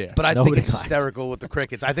crickets there. But I Nobody think it's clapped. hysterical with the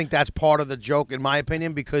crickets. I think that's part of the joke, in my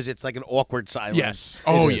opinion, because it's like an awkward silence. yes.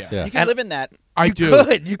 Oh is, yeah. yeah. You can And- live in that. I You do.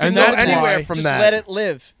 could. You can and go that's anywhere why- from Just that. let it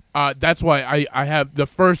live. That's why I have the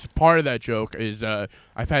first part of that joke is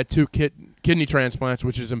I've had 2 kidney transplants,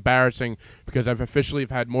 which is embarrassing because I've officially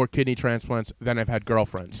had more kidney transplants than I've had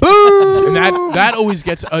girlfriends. Boo! And that always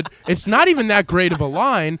gets it's not even that great of a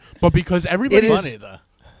line, but because everybody It is though.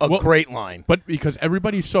 a Well- great line. but because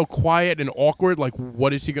everybody's so quiet and awkward, like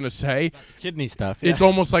what is he gonna say? Kidney stuff. It's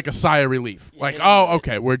almost like a sigh of relief. Like, oh,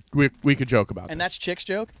 okay, we could joke about And this. that's Chick's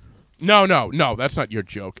joke? No, that's not your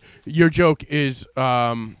joke. Your joke is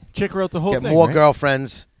Chick wrote the whole Get thing. more right?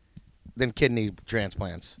 girlfriends than kidney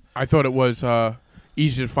transplants. I thought it was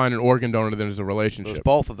easier to find an organ donor than is a It was relationship.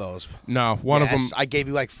 both of those. No, one of them. Yes, I gave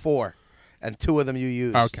you like 4, and 2 of them you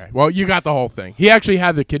used. Okay, well, you got the whole thing. He actually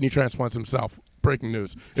had the kidney transplants himself. Breaking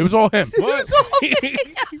news. It was all him.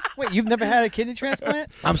 Wait, you've never had a kidney transplant?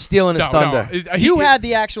 I'm stealing his thunder. You had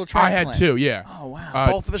the actual I transplant. had 2, yeah. Oh, wow.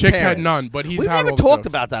 Both of his Chicks parents. had none, but he's We've had never all the talked jokes.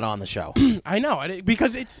 about that on the show. I know,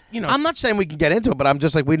 because it's, you know. I'm not saying we can get into it, but I'm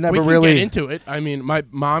just like, we never we can really. get into it. I mean, my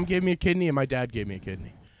mom gave me a kidney and my dad gave me a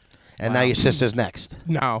kidney. And now your sister's next.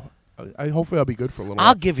 No. hopefully I'll be good for a little I'll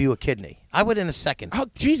while. give you a kidney. I would in a second. Oh,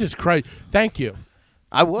 Jesus Christ! Thank you.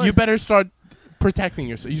 I would. You better start protecting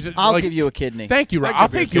yourself. I'll give you a kidney. Thank you, Rob. I'll I'll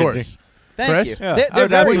give take you a yours. Thank Chris? you. Yeah, They're I would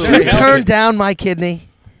very, Would absolutely very you help healthy. turn down my kidney?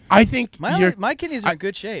 I think you're. My kidneys are in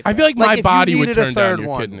good shape. I feel like Like my if body you would needed turn a third down your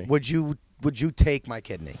one, kidney. would you take my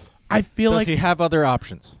kidney? I feel Does like he have other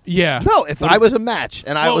options? yeah. No, if I was a match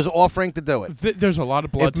and I Well, was offering to do it. There's a lot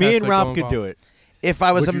of blood. If me tests and that Rob go could involved. do it, If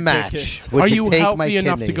I was Would a you take match, it? would Are you you take healthy my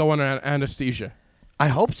enough kidney? to go on anesthesia? I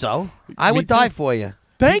hope so. I Me would die too. for you.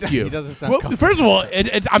 Thank you. He doesn't sound well, comfortable. first of all,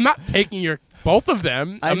 I'm not taking your both of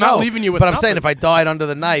them. I I'm know, not leaving you with. but I'm saying nothing. if I died under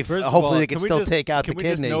the knife, first of hopefully all, they can we still just- take out can the we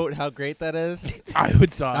kidney. Just note how great that is. I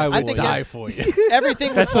would die. I would think die it- for you. Everything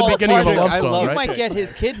would That's the fall beginning of apart. a love I song, love You right? might get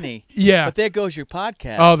his kidney. Yeah. But there goes your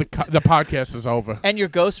podcast. Oh, the podcast is over. And your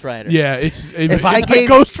ghostwriter. Yeah, it's If I it's gave-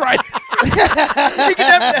 Ghost Rider.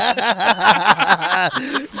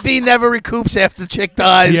 B never recoups after the chick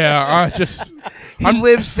dies. Yeah, I just he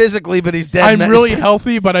lives physically, but he's dead. I'm really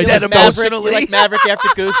healthy, but I You're just like, don't. Maverick, you're like Maverick after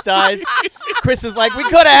Goose dies. Chris is like, we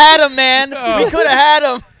could have had him, man. We could have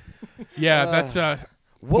had him. Yeah, that's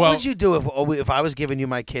What well, would you do if I was giving you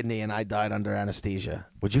my kidney and I died under anesthesia?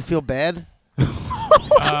 Would you feel bad? would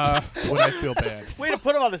I feel bad? Way to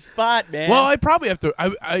put him on the spot, man. Well, I probably have to.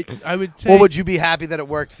 I would say. Or would you be happy that it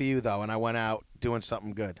worked for you though, and I went out doing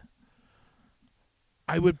something good?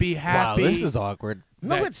 I would be Wow, happy. this is awkward.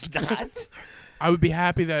 No, That- it's not. I would be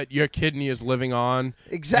happy that your kidney is living on.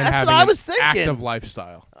 Exactly, and that's having what I an was thinking. Active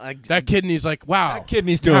lifestyle. I- That kidney's like, wow. That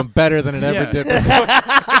kidney's doing better than it Yeah. ever did before.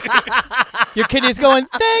 your kidney's going,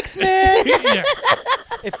 thanks, man. Yeah.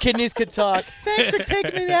 If kidneys could talk, thanks for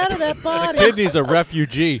taking me out of that body. Kidney's a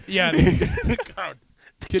refugee. Yeah. God.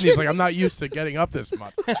 Kidney's like, I'm not used to getting up this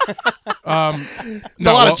much. There's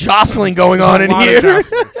a lot of jostling going on in here.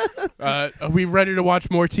 Are we ready to watch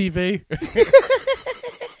more TV?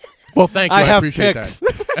 Well, thank you. I I have appreciate pics.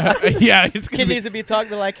 that. Yeah, it's gonna Kidneys would be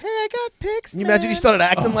talking like, hey, I got pics, Can you imagine you man. started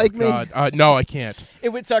acting be, like me? God. No, I can't. It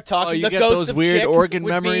would start talking. Oh, you the get ghost those of weird chick organ would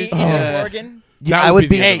memories? Be in an Yeah. organ. Yeah, That I would would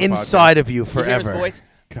be be the end of the inside of you You hear his forever. voice.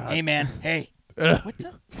 God. Hey, man. Hey. Ugh. What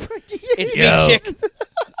the? It's Yo. me, chick.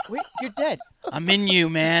 Wait, you're dead. I'm in you,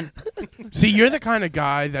 man. See, you're the kind of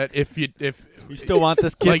guy that if You still want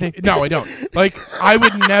this kidney? like, no, I don't. Like, I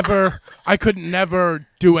could never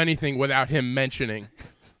do anything without him mentioning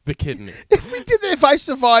the kidney. If I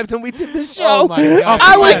survived and we did this show, Oh, my God.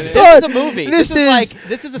 I would Like, start. This is a movie. This is like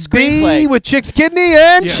this is a B screenplay. with chick's kidney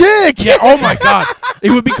and Yeah. chick. Yeah. Oh my God. It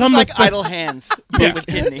would This is become like the idle hands but Yeah. with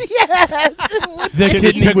kidneys. the Can you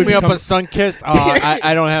kidney pick would me up become, a sun-kissed?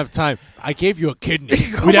 I don't have time. I gave you a kidney.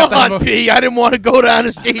 Come We'd have to have on, a- B. I didn't want to go to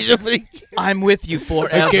anesthesia for the. I'm with you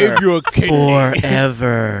forever. I gave you a kidney.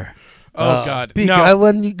 forever. Oh God. B, No. can I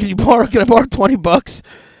borrow $20?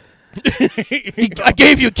 I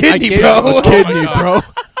gave you a I kidney, gave bro. you a kidney, God. bro.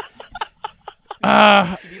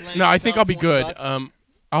 No, I think I'll be good.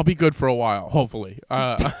 I'll be good for a while, hopefully.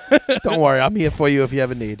 Don't worry, I'm here for you if you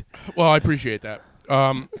ever need. Well, I appreciate that.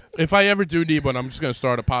 If I ever do need one, I'm just going to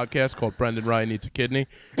start a podcast called Brendan Ryan Needs a Kidney,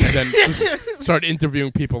 and then just start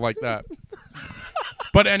interviewing people like that.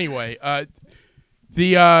 But anyway,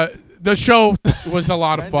 the show was a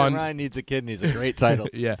lot of fun. Ryan Needs a Kidney is a great title.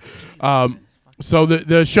 Yeah. So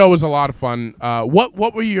the show was a lot of fun.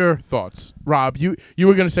 What were your thoughts, Rob? You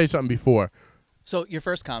were going to say something before. So your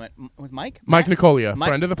first comment was Mike? Mike Matt? Nicolia, Mike-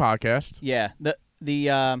 friend of the podcast. Yeah.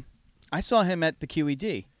 I saw him at the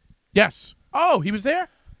QED. Yes. Oh, he was there?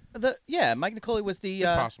 Mike Nicoli was the.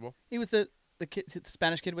 It's possible. He was the kid, the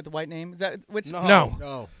Spanish kid with the white name. Is that which? No.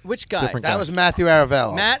 No. Which guy? Different That guy. was Matthew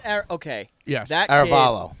Aravello. Okay. Yes. That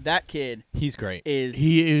Aravallo. Kid, that kid He's great. is.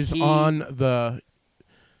 He is on the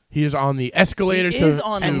escalator. He to, is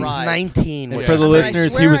on and the he's ride. 19. And which for is the I amazing.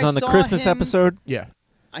 listeners, he swear was I on the saw Christmas him- episode. Yeah.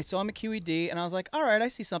 I saw him at QED, and I was like, all right, I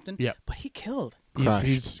see something. Yeah. But he killed. Crushed.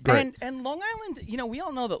 He's great. And Long Island, we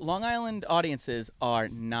all know that Long Island audiences are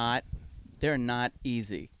not. They're not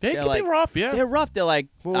easy. They They're can like, be rough, yeah. They're rough. They're like,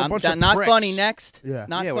 Well, we're a I'm bunch not of not pricks. funny next. Yeah.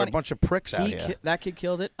 Not Yeah, funny. we're a bunch of pricks out here. That kid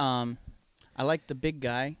killed it. I like the big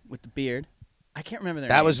guy with the beard. I can't remember their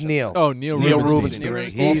That names. was Neil. Oh, Neil Neil Rubenstein.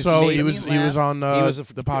 Rubenstein. Neil Rubenstein. Also, made he me was laugh. on He was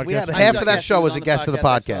the podcast. we had I half saw- of that yes, show he was a on the guest of the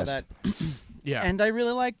I saw podcast. that. Yeah. And I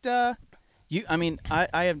really liked you. I mean,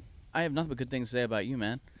 I have nothing but good things to say about you,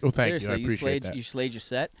 man. Oh, thank you. I Seriously, appreciate slayed that. you slayed your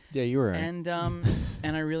set, Yeah, you were right. and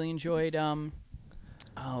I really enjoyed and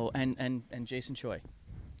Jason Choi.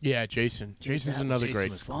 Yeah, Jason. Jason's another Jason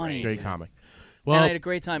great, was funny, great dude. comic. And I Well, had a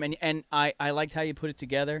great time, and I liked how you put it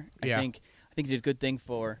together. Yeah. I think you did a good thing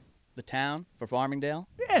for the town, for Farmingdale.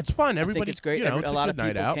 yeah, it's fun. I Everybody, think it's great. it's a lot good of night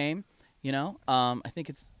people out. came. I think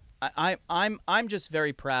it's. I'm just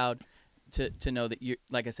very proud to know that you,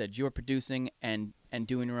 like I said, you're producing and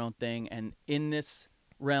doing your own thing, and in this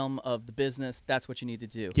realm of the business, that's what you need to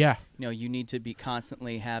do. Yeah. You know, you need to be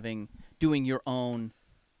constantly doing your own.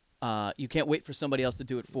 You can't wait for somebody else to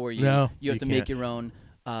do it for you. No, you have you to can't. make your own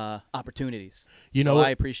opportunities. You So know what? I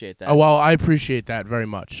appreciate that. Oh, well, I appreciate that very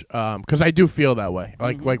much because I do feel that way.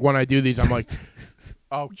 Like when I do these, I'm like,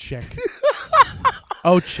 oh, chick.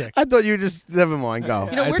 Oh, chick. I thought you just never mind. Go.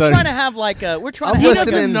 You know, I we're thought- trying to have like a we're trying I'm to have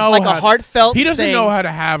listening. like a heartfelt. He doesn't thing, know how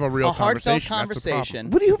to have a real a heartfelt conversation. That's the problem. conversation,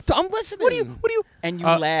 What are you? I'm listening. What do you? and you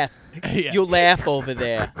Uh, laugh. Yeah. You laugh over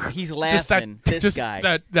there. He's Just laughing. that, this guy.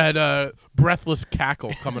 that breathless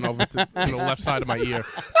cackle coming over to the left side of my ear.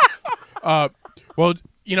 Well,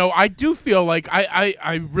 you know, I do feel like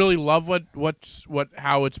I really love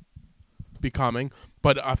how it's becoming.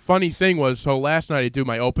 But a funny thing was, so last night I do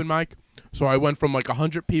my open mic. So I went from like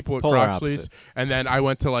 100 people at Polar Croxley's, opposite. and then I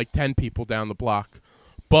went to like 10 people down the block.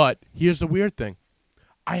 But here's the weird thing.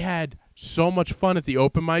 I had so much fun at the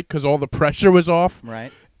open mic because all the pressure was off.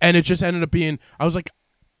 right. And it just ended up being, I was like,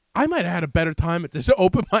 I might have had a better time at this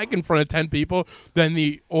open mic in front of 10 people than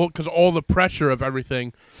because all the pressure of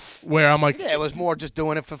everything, where I'm like, Yeah, it was more just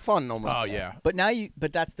doing it for fun, almost. oh, yeah. But now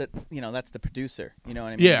that's the producer. You know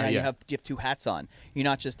what I mean? Yeah, now yeah. you have two hats on. You're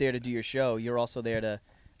not just there to do your show. You're also there to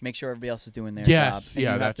make sure everybody else is doing their Yes, job. And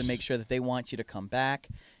yeah, you have to that's- make sure that they want you to come back.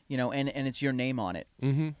 You know, and it's your name on it.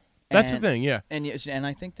 Mm-hmm. That's the And- thing, yeah. And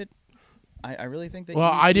I think that I really think that.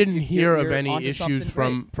 Well, you- I didn't you're- hear of you're any onto issues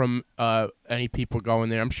something from any people going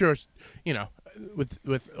there. I'm sure, you know, with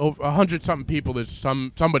over 100-something people, there's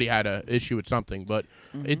somebody had a issue with something, but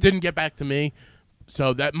it didn't get back to me.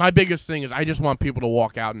 So that my biggest thing is I just want people to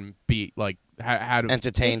walk out and be like, how to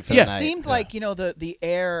Entertained for Yeah. the It night. seemed like the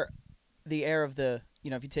air of the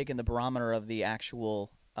if you take in the barometer of the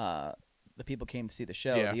actual the people came to see the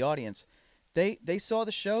show, Yeah. the audience, they saw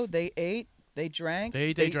the show, they ate, they drank,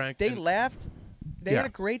 They drank, they and- laughed, they Yeah. had a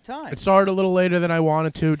great time. It started a little later than I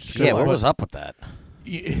wanted to. just 'cause Yeah, I what was wasn't- up with that?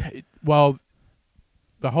 Well,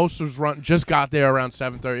 the host was just got there around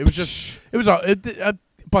 7:30. It was a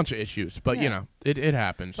bunch of issues, but you Yeah. know, it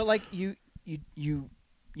happens. But like you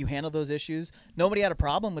handled those issues. Nobody had a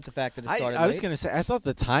problem with the fact that it started I was late. gonna say I thought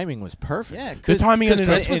the timing was perfect. Yeah, The timing because ended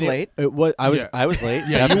up- Chris was And late. It was. I was. Yeah. I was late.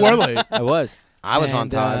 Yeah, you were late. I was. I was on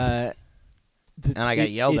And, time. And I got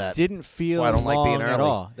yelled it at. didn't feel Why I don't like long being at early.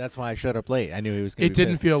 all. That's why I showed up late. I knew he was going to It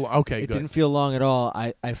didn't feel okay. It Good. didn't feel long at all.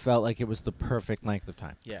 I felt like it was the perfect length of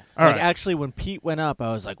time. Yeah. All like right. actually, when Pete went up,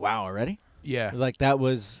 I was like, "Wow, already?" Yeah. Like that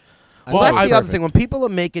was. I Well, thought it that's was the other perfect. thing. When people are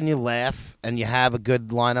making you laugh and you have a good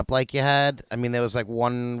lineup like you had, I mean, there was like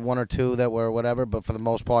one or two that were whatever, but for the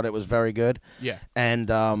most part, it was very good. Yeah. And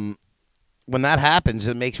when that happens,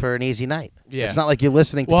 it makes for an easy night. Yeah. It's not like you're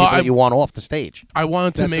listening to Well, people that you want off the stage. I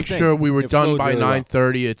wanted to That's the make thing. sure we were It done flowed by really well.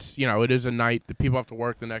 9:30. It's it is a night that people have to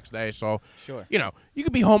work the next day, so Sure. you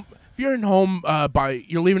could be home. If you're in home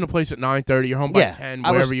you're leaving the place at 9:30. You're home by Yeah, 10, I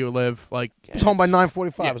was- wherever you live. Like I was home by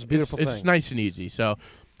 9:45. yeah, It was a beautiful it's thing. nice and easy. So,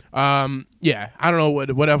 yeah, I don't know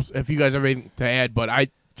what else if you guys have anything to add, but I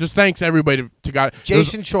just thanks everybody to God.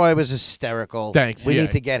 Jason Choi was hysterical. Thanks, We yeah.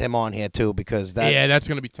 need to get him on here too because that. Yeah, that's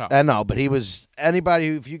gonna be tough. I know, but he was anybody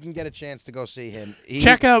who, if you can get a chance to go see him,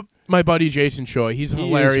 Check out my buddy Jason Choi. He's a He is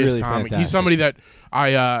hilarious really comic. He's fantastic. somebody that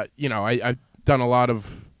I've done a lot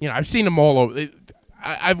of. I've seen him all over.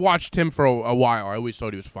 I've watched him for a while. I always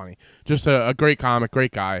thought he was funny. Just a great comic,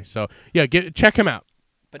 great guy. So yeah, check him out.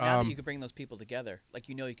 But now that you can bring those people together, like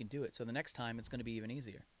you can do it. So the next time it's going to be even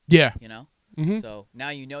easier. Yeah. You know. Mhm. So now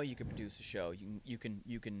you can produce a show. You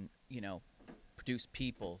can produce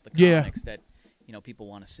people, the Yeah. comics that people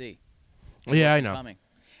want to see. Yeah, I know. Coming.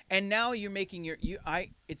 And now you're making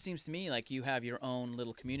it seems to me like you have your own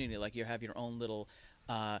little community, like you have your own little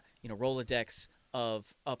Rolodex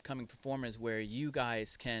of upcoming performers where you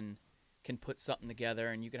guys can put something together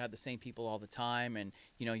and you can have the same people all the time, and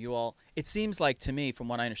you all, it seems like to me, from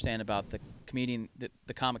what I understand about the comedian,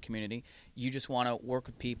 the comic community, you just want to work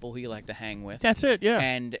with people who you like to hang with. That's it. Yeah.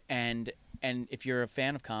 And if you're a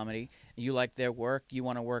fan of comedy, you like their work, you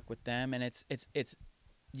want to work with them, and it's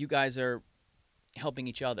you guys are helping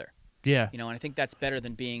each other. Yeah. And I think that's better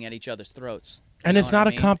than being at each other's throats. You And know it's what I not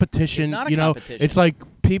a mean? competition. It's not a competition. It's like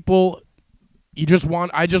people.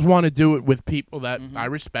 I just want to do it with people that Mhm. I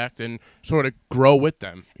respect and sort of grow with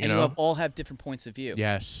them. You And know. you all have different points of view.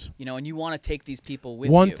 Yes. And you want to take these people with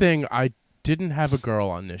One you. thing I didn't have a girl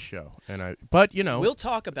on this show, but We'll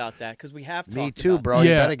talk about that because we have Me talked too, about bro. that.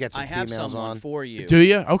 You Yeah. better get some I have females someone on. for you. do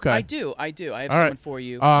you? Okay. I do. I have All right. someone for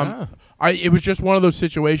you. It was just one of those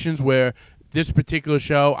situations where this particular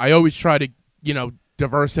show, I always try to,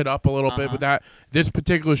 diverse it up a little bit Uh-huh. with that. This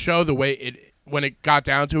particular show, the way when it got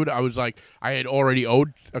down to it, I was like, I had already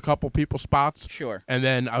owed a couple people spots. Sure. And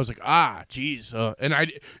then I was like, geez.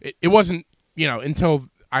 And it wasn't, until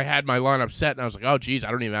I had my lineup set, and I was like, oh, geez,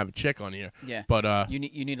 I don't even have a chick on here. Yeah. But you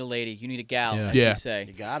need a lady. You need a gal, as Yeah. you say.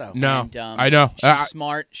 You gotta. no, And, I know. She's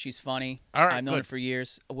smart. She's funny. All right, I've known her good. for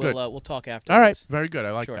years. Good. We'll talk after. all right, very good.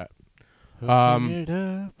 I like Sure. that. Hooking it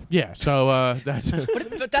up. Yeah, so that's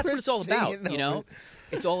But that's what it's all Chris about, singing you know? over.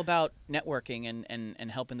 It's all about networking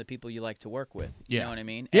and helping the people you like to work with. You Yeah. know what I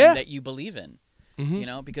mean? Yeah. And that you believe in. Mhm. You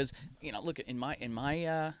know, because look, in my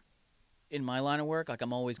line of work, like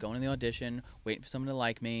I'm always going to the audition, waiting for someone to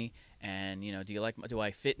like me, and do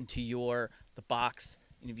I fit into the box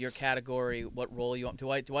of your category? What role you want? Do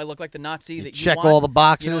I look like the Nazi that you check want? all the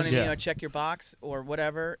boxes. You know what I mean? Yeah. Check your box or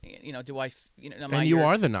whatever. Do I? Am I and you your-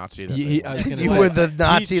 are the Nazi. That they He- I want. was gonna You say, were the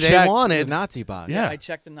Nazi he they checked wanted. The Nazi box. Yeah. I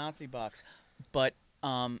checked the Nazi box, but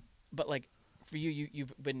like for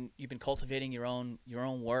you've been cultivating your own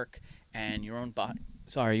work and your own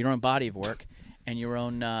body of work and your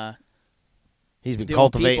own He's been the own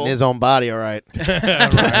cultivating people. his own body, all right.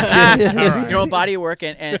 your own body of work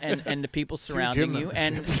and the people surrounding Jim. you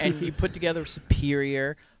and you put together a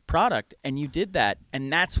superior product, and you did that,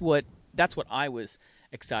 and that's what I was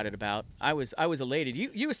excited about. I was elated.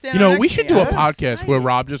 You were standing. right we next to should me. do a I was podcast where excited.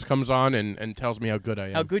 Rob just comes on and tells me how good I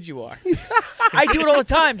am. How good you are. I do it all the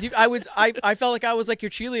time. I felt like I was like your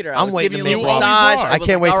cheerleader. I I'm was waiting giving you a to little meet Rob. massage. You always are. I I was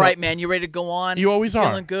can't like, wait all till- right, man, you ready to go on? You always are.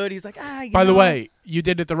 Feeling good. He's like, By the way, you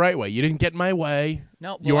did it the right way. You didn't get in my way.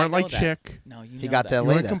 no, You well, I weren't know like that. Chick. No, you He know got that. that You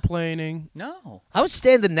weren't later. complaining. No, I was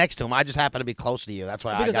standing next to him. I just happened to be close to you. That's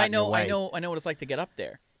why because I got I in your way. know what it's like to get up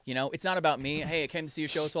there. It's not about me. Hey, I came to see your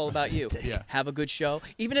show. It's all about you. Yeah. Have a good show.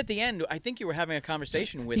 Even at the end, I think you were having a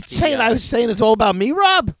conversation with. You're saying I was saying it's all about me,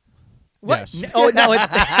 Rob? What? Yes. Oh no!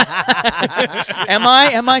 It's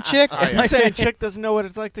Am I Chick? Am I You saying Chick doesn't know what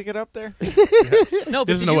it's like to get up there? No, but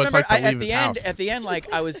Doesn't did know you what it's remember like to at leave the his end? house. At the end, like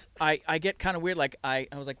I get kind of weird. Like I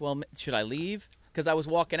was like, well, should I leave? Because I was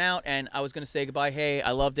walking out and I was going to say goodbye. Hey,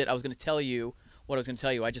 I loved it. I was going to tell you what I was going to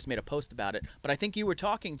tell you. I just made a post about it. But I think you were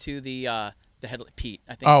talking to the head Pete.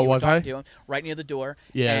 I think. Oh, you were was talking I? To him right near the door.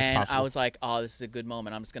 Yeah, it's and I possible. was like, oh, this is a good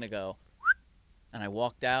moment. I'm just going to go. And I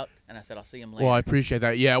walked out and I said, I'll see him later. Well, I appreciate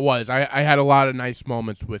that. Yeah, it was. I had a lot of nice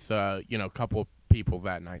moments with a couple of people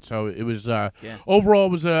that night. So it was overall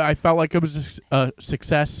it was I felt like it was a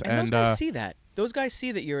success. And those guys see that. Those guys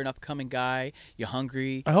see that you're an upcoming guy. You're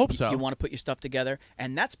hungry. I hope so. You want to put your stuff together,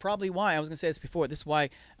 and that's probably why I was going to say this before. This is why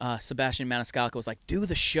Sebastian Maniscalco was like, "Do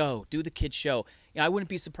the show, do the kids show." I wouldn't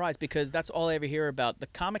be surprised because that's all I ever hear about the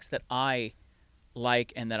comics that I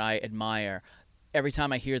like and that I admire. Every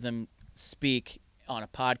time I hear them speak on a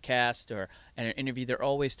podcast or in an interview, they're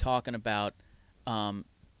always talking about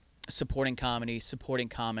supporting comedy, supporting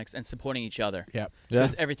comics, and supporting each other. Yep.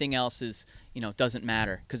 Because everything else is, doesn't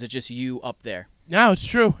matter because it's just you up there. No, it's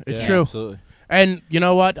true. It's true. Absolutely. And you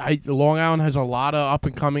know what? Long Island has a lot of up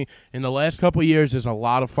and coming. In the last couple of years, there's a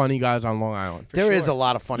lot of funny guys on Long Island. There is a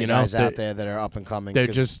lot of funny You know, guys out they- there that are up and coming. They're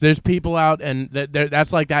 'cause just there's people out, and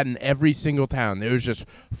that's like that in every single town. There's just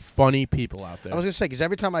funny people out there. I was gonna say because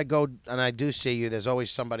every time I go and I do see you, there's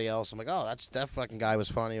always somebody else. I'm like, oh, that fucking guy was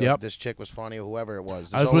funny, or Yep. this chick was funny, or whoever it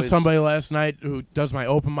was. I There's was with always- somebody last night who does my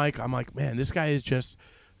open mic. I'm like, man, this guy is just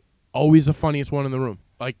always the funniest one in the room.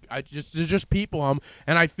 Like there's just people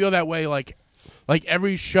and I feel that way like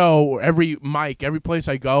every show or every mic, every place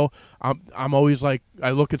I go, I'm always like,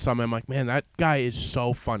 I look at something, I'm like, man, that guy is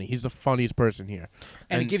so funny. He's the funniest person here.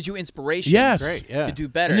 And it gives you inspiration. Yes. Great, yeah. To do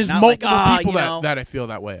better. And there's Not multiple like, people you know, that I feel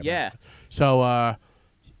that way about. Yeah. So,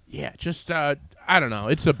 yeah, just I don't know.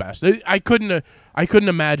 It's the best. I couldn't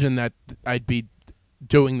imagine that I'd be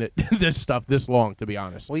doing this stuff this long, to be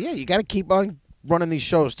honest. Well, yeah, you got to keep on running these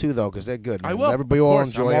shows too, though, because they're good. Man. I will, Everybody of all course.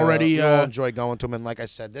 enjoy. I'm already, we all uh, enjoy going to them, and like I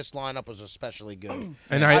said, this lineup was especially good.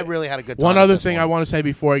 And I really had a good time. One with other this thing one. I want to say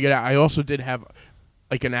before I get out, I also did have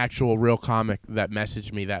like an actual real comic that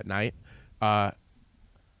messaged me that night. I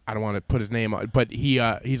don't want to put his name on, but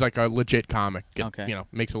he's like a legit comic. Okay.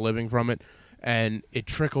 Makes a living from it, and it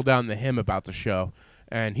trickled down to him about the show.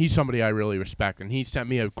 And he's somebody I really respect, and he sent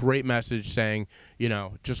me a great message saying,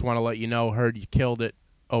 just want to let you know, heard you killed it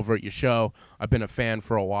over at your show. I've been a fan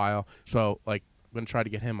for a while, so like I'm gonna try to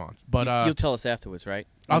get him on. But You'll tell us afterwards, right?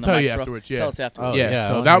 I'll When the tell you mic's rough? afterwards, yeah. Tell us afterwards. Oh, yeah, yeah, I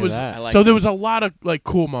so wanna that hear was that. I like so that. there was a lot of like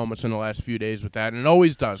cool moments in the last few days with that, and it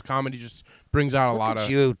always does. Comedy just brings out a Look lot at of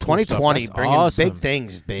you, cool stuff. 2020, That's bringing awesome. big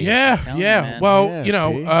things, baby. Yeah, telling you, yeah. man. Well,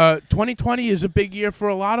 Yeah, P. 2020 is a big year for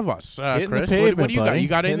a lot of us. Hitting Chris, the pavement, what do you got? buddy. You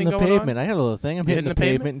got hitting anything the going pavement. I got a little thing. I'm You hitting the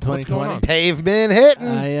pavement in What's going 2020. on? Pavement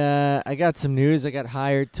hitting. I got some news. I got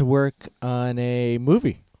hired to work on a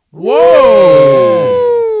movie.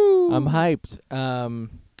 Whoa! I'm hyped.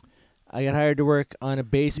 I got hired to work on a You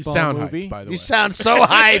baseball sound movie. hyped, by the way. You sound so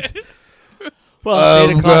hyped. Well,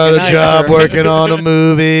 it's 8 I've o'clock got at a night, job sir. working on a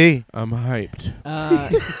movie. I'm hyped.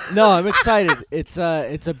 No, I'm excited. It's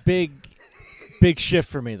a big shift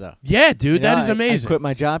for me though. Yeah, dude, You know, that is I amazing. quit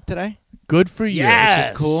my job today. Good for you.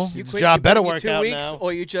 Yes. cool. You This quit, job you better quit work 2 out weeks, now.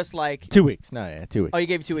 or you just like 2 weeks. No, yeah, 2 weeks. oh, you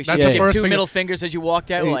gave 2 weeks. That's you the gave first two thing- middle fingers as you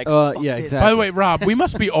walked out. Like, yeah, fuck this. exactly. By the way, Rob, we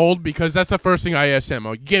must be old because that's the first thing I asked him.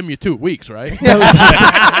 You gave me 2 weeks, right?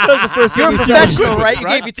 That was the first You're a thing he said. professional, right? You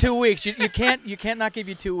Right? gave you 2 weeks. You can't not give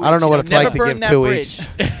you 2 weeks. I don't know you what it's never like to burn give that 2 bridge. weeks.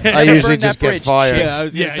 I Never usually burn that just get bridge. fired. Yeah, I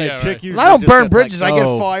was gonna Yeah, say yeah, chick right. usually I don't just burn gets bridges. Like, I get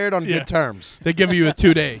oh. fired on Yeah. good terms. They give you a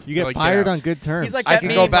 2 day. You get like, fired out. on good terms. He's like I that could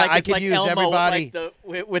meme, go back- Like, I it's could like use Elmo everybody.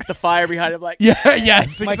 with the fire behind him. Like, Yeah,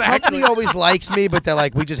 yes, My exactly. company always likes me, but they're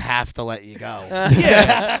like, we just have to let you go.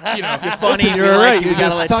 Yeah, you know, you're funny. Listen, we you're like right. you, You we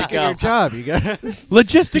gotta just let suck you at go. your job. You got.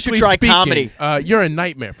 logistically You should try speaking, comedy. You're a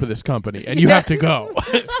nightmare for this company, and you have to go.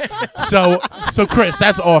 so Chris,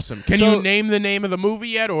 that's awesome. Can So- you name the name of the movie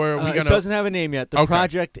yet, or are we It gonna? doesn't have a name yet. The Okay.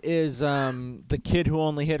 project is The Kid Who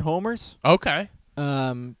Only Hit Homers. Okay.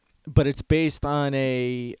 But it's based on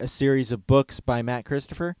a series of books by Matt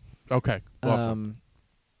Christopher. Okay. Awesome.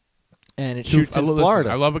 And it Two- shoots in listen,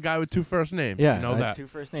 Florida. I love a guy with 2 first names. Yeah, you know that. 2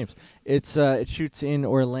 first names. It shoots in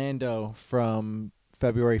Orlando from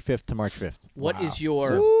February 5th to March 5th. What Wow. is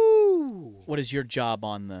your Ooh. what is your job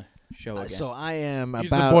on the show again? So I am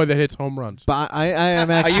He's about. the boy that hits home runs, I am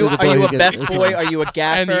are actually. you the boy who a gets- best it's boy? Are you a and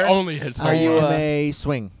he gaffer? only hits home I you runs. am a- a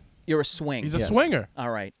swing. You're a swing. He's a Yes. swinger. All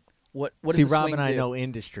right. What See, does the Rob swing and I do? know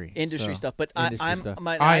industry. Industry so- stuff, but industry I'm stuff.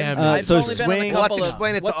 I am. I've So only been on a swing- couple Let's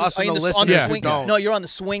explain it to what's us are you and the on listeners who swing, don't. No, you're on the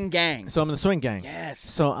swing gang. So I'm in the swing gang. Yes.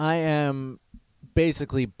 So I am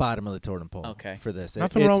basically bottom of the totem pole. Okay. For this,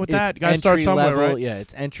 Nothing It's- wrong with it's that. You gotta start entry somewhere, level, right? Yeah,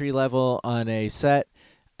 it's entry level on a set,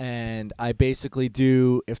 and I basically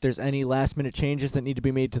do if there's any last minute changes that need to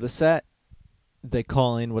be made to the set, they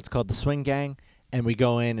call in what's called the swing gang, and we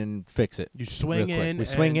go in and fix it. You swing Real quick. in. We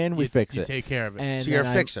swing and in, we you- fix you it. take care of it. And So you're a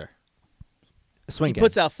then fixer. swing He gang.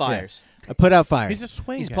 puts out Yeah. fires. I put out fire. He's a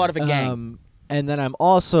swing. He's guy. part of a gang. And then I'm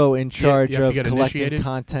also in charge you have to of get collecting initiated?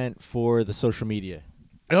 content for the social media.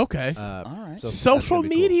 Okay. All right. So that's Social gonna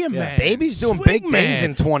be cool. media Yeah. man. Baby's doing Swing big man. things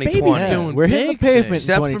in 2020. Baby's Yeah, doing we're hitting the big pavement things.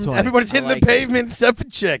 Except from 2020. everybody's hitting I like the it. pavement except for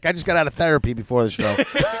Chick. I just got out of therapy before the show.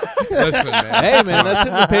 Listen, man. Hey man, that's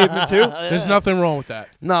in the pavement too. There's nothing wrong with that.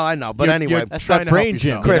 No, I know, but You're- anyway, you're That's trying that to help brain gym,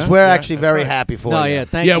 yourself. Chris, you know? we're Yeah, actually that's very right. happy for No, you. yeah,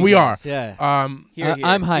 thank Yeah, you. we are. guys. Yeah. Here.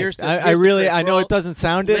 I'm hyped. Here's the- I here's the really, Chris. I know We're it doesn't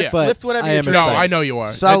sound it, Yeah. but Lift whatever I you am drink. No, excited. I know you are.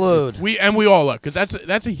 Salud. We all are because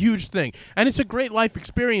that's a huge thing, and it's a great life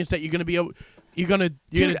experience that you're gonna be able. You're gonna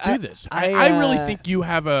Dude, do this. I, I really uh, think you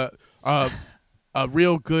have a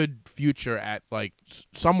real good future at like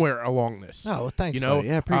somewhere along this. Oh, well, thanks, you know, buddy.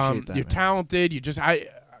 Yeah, I appreciate that. You're man. talented. You just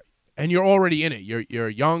and you're already in it. You're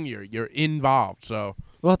young. You're involved. So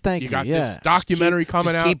Well, thank you you. got Yeah. this documentary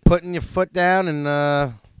coming just out. keep putting your foot down and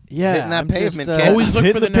Yeah, hitting that I'm pavement, just, kid. Always look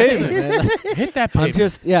hitting for the pavement. next man. Hit that I'm pavement.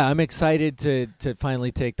 just, I'm excited to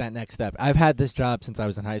finally take that next step. I've had this job since I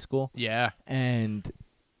was in high school, yeah. and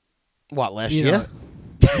what last you year? know,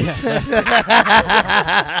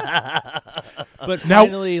 but Now-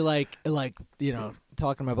 finally, like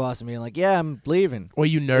talking to my boss and being like, "Yeah, I'm leaving." Were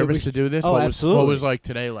you nervous was- to do this? oh, What absolutely. was like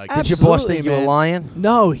today like? Did your boss Absolutely, think you were man. lying?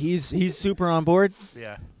 No, he's super on board,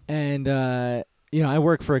 Yeah. and I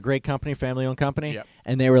work for a great company, family-owned company, Yep.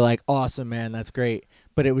 and they were like, "Awesome, man, that's great."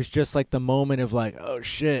 But it was just like the moment of like, "Oh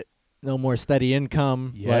shit, no more steady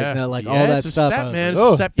income," Yeah. like Yeah, all that it's a stuff. step, I was man. like, It's a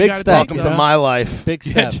 "Oh, step you big gotta step." take, Welcome you to know? my life. Big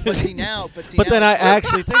step. But see now, But then I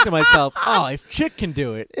actually think to myself, "Oh, if Chick can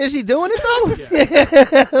do it." Is he doing it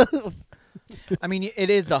though? I mean, it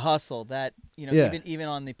is the hustle that Yeah. even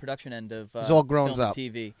on the production end of He's all grown film and up.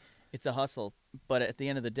 TV, it's a hustle. But at the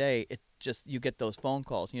end of the day, it just you get those phone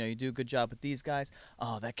calls. You do a good job with these guys.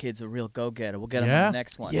 Oh, that kid's a real go-getter. We'll get him Yeah. on the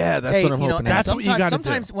next one. Yeah, that's hey, what I'm hoping. That's what you gotta do.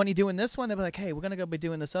 Sometimes when you're doing this one, they'll be like, "Hey, we're gonna go be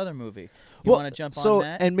doing this other movie. You want to jump so, on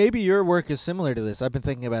that?" and maybe your work is similar to this. I've been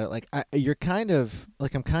thinking about it. Like, you're kind of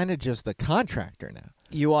like I'm kind of just a contractor now.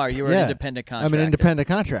 You're an Yeah. independent contractor. I'm an independent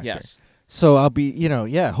contractor. Yes. So I'll be,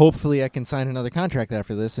 hopefully I can sign another contract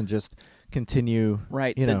after this and just continue.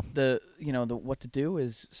 Right. You know. The what to do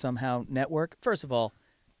is somehow network. First of all,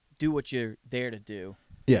 do what you're there to do.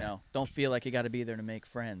 Yeah. Don't feel like you got to be there to make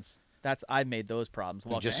friends. I've made those problems.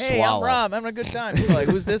 Walking, just hey, swallow. I'm Rob. I'm having a good time. People are like,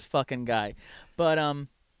 who's this fucking guy? But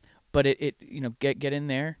get in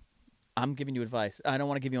there. I'm giving you advice. I don't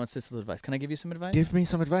want to give you unsolicited advice. Can I give you some advice? Give me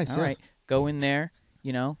some advice. All yes. right. Go in there.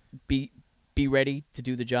 Be ready to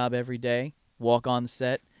do the job every day. Walk on the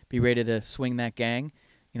set. Be ready to swing that gang.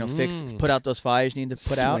 Put out those fires you need to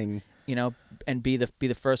put out. Swing. and be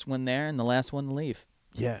the first one there and the last one to leave.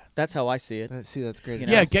 Yeah. That's how I see it. See, that's great. You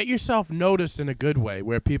know? Yeah, get yourself noticed in a good way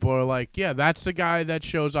where people are like, yeah, that's the guy that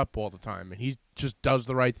shows up all the time and he just does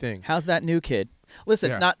the right thing. How's that new kid?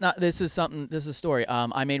 Listen, Yeah. not this is a story.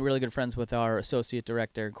 I made really good friends with our associate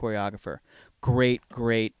director and choreographer. Great.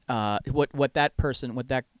 What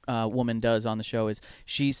that woman does on the show is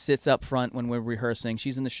she sits up front when we're rehearsing.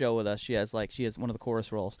 She's in the show with us. She has one of the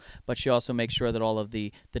chorus roles, but she also makes sure that all of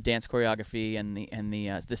the dance choreography and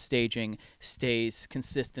the staging stays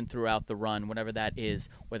consistent throughout the run, whatever that is.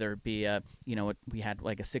 Whether it be we had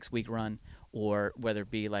like a 6-week run, or whether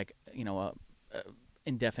it be like a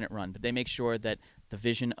indefinite run, but they make sure that the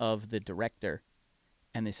vision of the director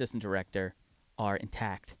and the assistant director are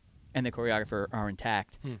intact and the choreographer are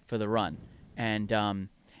intact for the run. And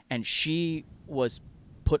she was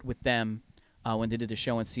put with them when they did the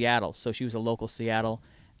show in Seattle. So she was a local Seattle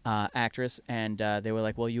actress, and they were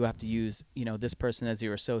like, well, you have to use this person as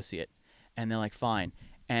your associate. And they're like, fine.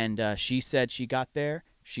 And she said she got there,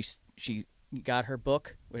 she got her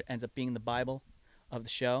book, which ends up being the Bible of the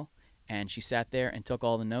show, and she sat there and took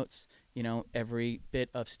all the notes, every bit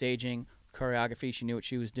of staging, choreography. She knew what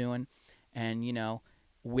she was doing. And,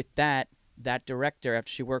 with that director,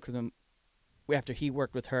 after he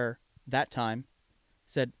worked with her that time,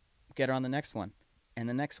 said, get her on the next one, and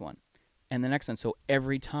the next one, and the next one. So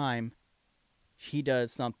every time he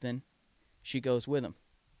does something, she goes with him.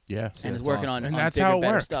 Yeah. And is working on And on that's bigger, how it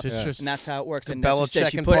better works. stuff. It's just And that's how it works. The And as you said,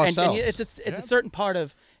 Belichick she and put- Parcells. it's a certain part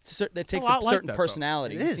of it takes a lot a like certain that, though.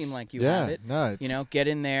 personality. It You is. seem like you Yeah, have it. no, it's- Get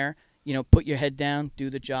in there. Put your head down, do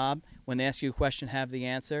the job. When they ask you a question, have the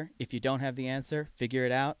answer. If you don't have the answer, figure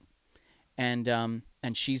it out. And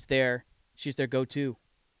she's their go-to.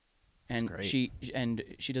 And great.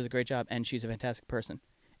 she does a great job, and she's a fantastic person.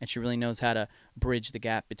 And she really knows how to bridge the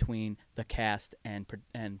gap between the cast and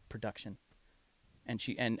production.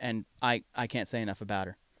 And I can't say enough about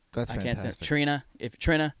her. That's I can't say fantastic.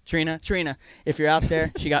 Trina. If you're out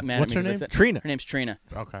there, she got mad What's at me. her 'cause I name? said- Trina. Her name's Trina.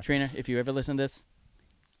 Okay. Trina, if you ever listen to this,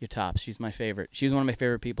 you're tops. She's my favorite. She's one of my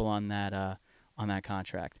favorite people on that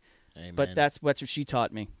contract. Amen. But that's what she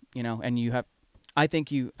taught me. And you have. I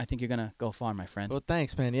think you're gonna go far, my friend. Well,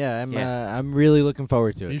 thanks, man. Yeah, Yeah. I'm really looking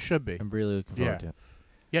forward to it. You should be. I'm really looking forward Yeah. to it.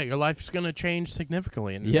 Yeah, your life's going to change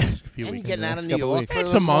significantly in the Yeah. next few and weeks. you're getting out of next New couple York weeks. for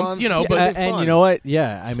It's a a month, month. you know, It's but- gonna be And fun. you know what?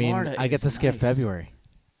 Yeah, I mean, Florida I get to is skip nice. February.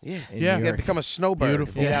 Yeah, in Yeah. New you York. become a snowbird.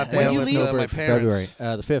 Beautiful. Be Yeah, out there When do you with leave? my Snowbird for parents.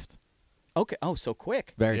 February, the 5th. Okay. Oh, so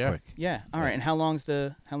quick. Very Yeah. quick. Yeah. All right. And how long's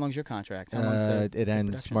your contract? How long's It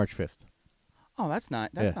ends production? March 5th. Oh, that's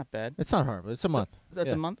not Yeah. bad. It's not horrible. It's a month. That's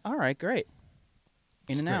Yeah. a month. All right. Great.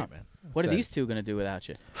 In It's and great, out. man. What are Excited. these two gonna do without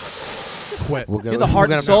you? Quit. We're gonna, You're the heart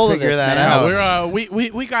we're and gonna soul of figure this, that man. out. Yeah,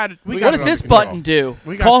 we got it. We got What it does under this control. button do?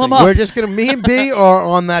 We got Call him things- up. We're just gonna me and B are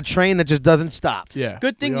on that train that just doesn't stop. Yeah.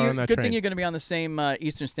 Good thing we are you. on that Good train. thing you're going to be on the same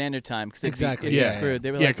Eastern Standard Time because Exactly. They'd be Yeah. screwed.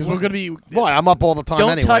 They were Yeah, like, because we're going to be Boy, I'm up all the time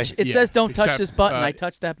don't anyway. touch. It Yeah, says don't touch except, this button. I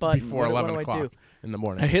touched that button before What 11 do I o'clock do? in the I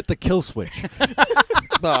morning. hit the kill switch.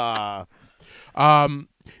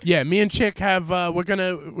 Yeah, me and Chick have we're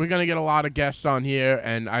gonna get a lot of guests on here,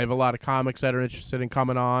 and I have a lot of comics that are interested in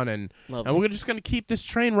coming on, and Lovely. we're just gonna keep this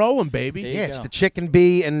train rolling, baby. There you Yeah, it's go. the Chicken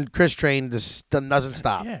B and Chris train just doesn't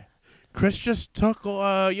stop. Yeah. Chris just took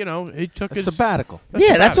he took A his sabbatical.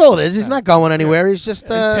 Yeah, that's all it is. He's not going anywhere. He's just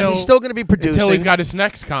Until- he's still going to be producing. until he's got his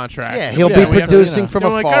next contract. Yeah, he'll Yeah, be we have to, producing from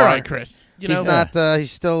You're like, afar. all right, Chris. He's know, not.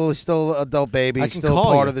 He's still adult baby. I He's can still call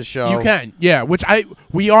part you. of the show. You can, yeah. Which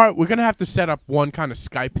we're gonna have to set up one kind of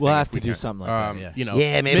Skype. We'll thing have if we to do can. something like that, yeah. You know,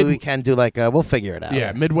 Yeah, maybe we can do like we'll figure it out.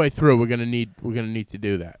 Yeah, midway through, we're gonna need to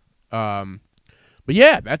do that. But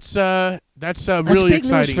yeah, that's That's really big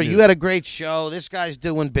exciting. news for you. You had a great show. This guy's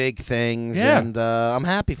doing big things, Yeah. and I'm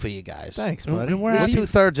happy for you guys. Thanks, And- buddy. and we're At happy.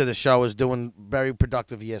 least 2/3 of the show is doing very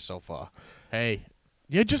productive year so far. Hey,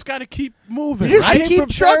 you just got to keep moving. You just right? came keep from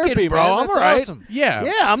trucking, therapy, bro. man. I'm That's all right. awesome. Yeah,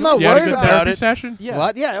 Yeah, I'm not You had a worried good about therapy it. session. Yeah.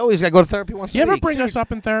 What? Yeah, I always got to go to therapy once You a ever week. bring us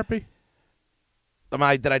up in therapy?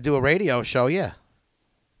 Did I do a radio show? Yeah.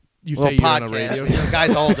 You Well, say you're on a podcast. radio. The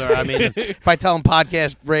guy's older. I mean, if I tell him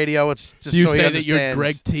podcast radio, it's just Do you so he say that you're understands.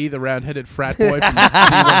 Greg T, the round-headed frat boy from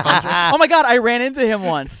D100? Oh my God! I ran into him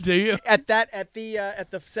once. Do you? at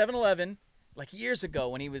the 7-Eleven like years ago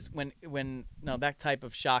when he was when that type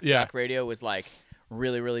of shock Yeah. jock radio was like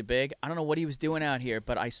really, really big. I don't know what he was doing out here,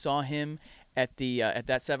 but I saw him at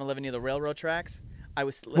that 7-Eleven near the railroad tracks. I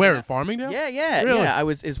was living Where in out- Farmingdale? Yeah. Really? I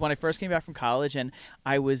was when I first came back from college, and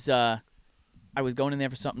I was going in there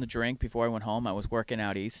for something to drink before I went home. I was working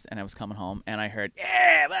out east, and I was coming home, and I heard,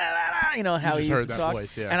 yeah, blah, blah, blah, how just he heard used to that talk.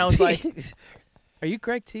 voice, yeah. And I was like, are you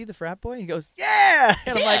Greg T, the frat boy? He goes, yeah.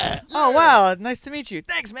 And I'm like, oh, wow, nice to meet you.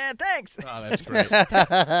 Thanks, man, thanks. Oh, that's great.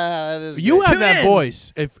 That is You great. have Tune that in.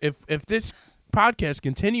 voice. If this podcast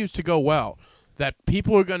continues to go well, that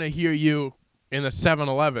people are going to hear you in the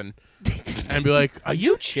 7-Eleven and be like, "Are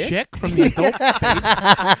you Chick from the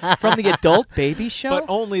adult?" From the Adult Baby Show? But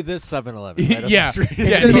only this 7-Eleven. Right up the Yeah. street.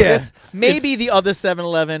 Yeah. Yeah. Maybe the other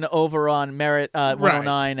 7-Eleven over on Merritt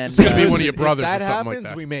 109 and It's gonna be one of your If brothers that or something happens,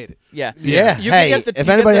 like that. we made it. yeah. Yeah. You Hey, can get the, if you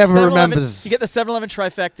get anybody the ever 7-Eleven remembers, you get the 7-Eleven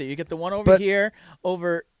trifecta. You get the one over But- here,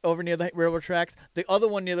 over near the railroad tracks, the other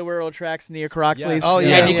one near the railroad tracks near Croxley's. oh and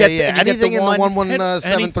yeah, you yeah, get the, yeah. and you get Anything the in one, the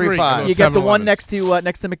 11735. you get the one 7-Elevens.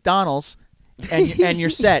 next to McDonald's, and you're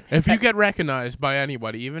set. If you get recognized by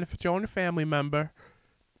anybody, even if it's your own family member,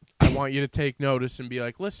 I want you to take notice and be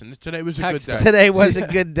like, "Listen, today was a Text good us. day." Today was a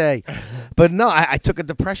good day, but no, I took a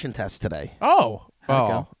depression test today. Oh,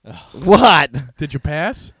 How'd What? Did you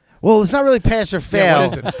pass? Well, it's not really pass or Yeah, fail.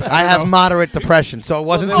 what is it? I have moderate depression, so it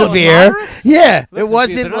wasn't Oh, it's severe. moderate? Yeah, Listen, it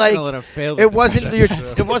wasn't they're not like gonna let him fail the it wasn't your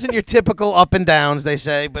test. it wasn't your typical up and downs, they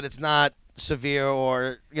say, but it's not severe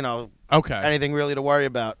or Okay. anything really to worry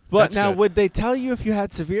about. But That's now, good. would they tell you if you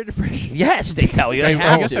had severe depression? Yes, they tell you. I That's the I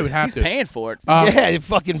whole- guess I would have He's to. paying for it. yeah, you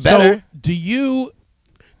fucking better. So, do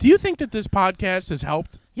you think that this podcast has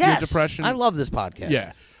helped Yes, your depression? I love this podcast.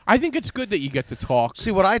 Yeah, I think it's good that you get to talk.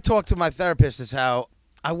 See, what I talk to my therapist is how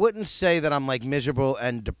I wouldn't say that I'm like miserable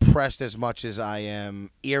and depressed as much as I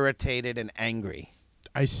am irritated and angry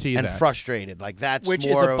I see and that. frustrated. Like that's Which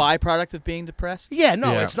more is a of- byproduct of being depressed. Yeah,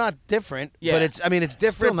 no, Yeah. it's not different. Yeah. But it's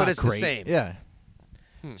different, Still but not it's great. the same. Yeah.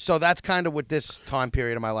 So that's kind of what this time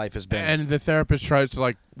period of my life has been. And the therapist tries to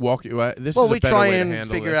like walk you. This well, is a we better try way to and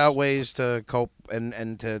handle figure this. out ways to cope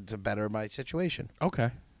and to better my situation.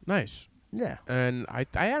 Okay, nice. Yeah, And I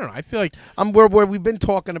don't know. I feel like we've been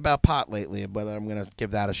talking about pot lately, whether I'm gonna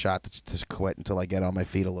give that a shot to quit until I get on my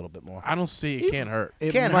feet a little bit more. I don't see it can't hurt.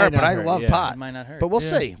 It Can't might hurt, but not I love yeah. pot. It might not hurt. But we'll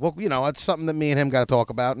Yeah. see. Well, it's something that me and him got to talk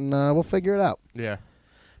about, and we'll figure it out. Yeah.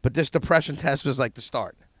 But this depression test was like the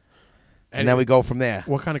start, and And then we go from there.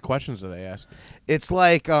 What kind of questions do they ask? It's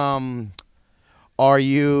like, are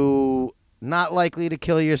you not likely to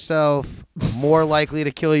kill yourself? More likely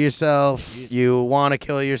to kill yourself? You want to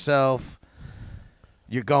kill yourself?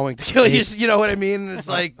 You're going to kill yourself. You know what I mean? It's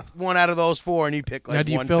like one out of those four, and you pick like now,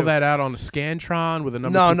 do you one, fill two. that out on a Scantron with a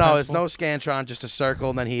number? No, 2 no, it's pencil? no Scantron, just a circle,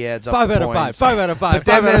 and then he adds up 5 the out of 5. points. 5 out of 5. But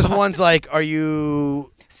then 5 out there's of 5. ones like, are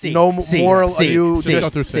you C, no C, more? C, Are you C, Go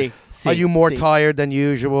just through C. are you more C. tired than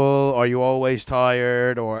usual? Are you always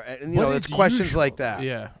tired? Or and, What it's is questions usual? like that.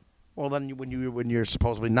 Yeah. Well, then when you're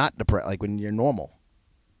supposedly not depressed, like when you're normal.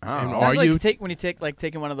 I don't And know. are Sounds like you- when you take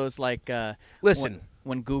taking one of those like Listen.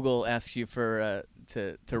 when Google asks you for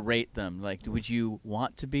to rate them, like would you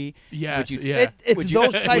want to be? Yes, Would you, yeah. It's would you,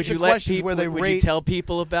 those would types you of let questions people, where they would rate. you tell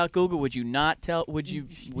people about Google? Would you not tell? Would you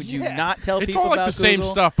Yeah. not tell It's people all like about the same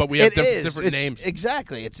Google? stuff, but we have It is. different It's- names.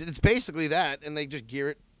 Exactly. It's basically that, and they just gear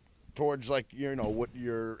it towards like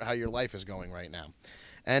how your life is going right now,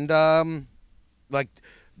 and like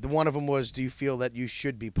the one of them was, do you feel that you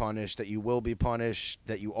should be punished, that you will be punished,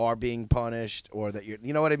 that you are being punished, or that you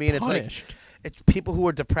know what I mean? Punished. It's like people who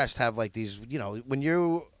are depressed have like these, when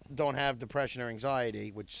you don't have depression or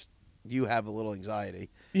anxiety, which you have a little anxiety,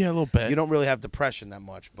 Yeah, a little bit. you don't really have depression that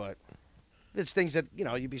much, but it's things that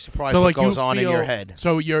you'd be surprised so what like goes you on in feel- your head.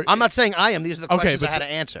 So you're. I'm not saying I am. These are the Okay, questions but I had so-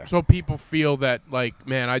 to answer. So people feel that like,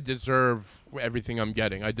 man, I deserve everything I'm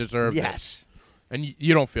getting. I deserve this. Yes. And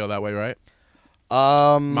you don't feel that way, right?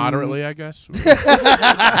 Um, Moderately, I guess.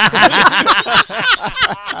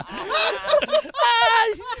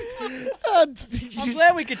 I'm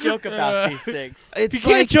glad we could joke about these things. If you It's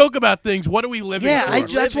can't like, joke about things, what are we living for?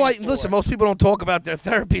 that's why. Living for. Listen, most people don't talk about their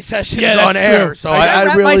therapy sessions Yeah, that's on air, true. so I- Can I I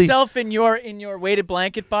wrap really. myself in your weighted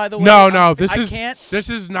blanket, by the way? No, no. This I is can't. this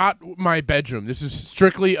is not my bedroom. This is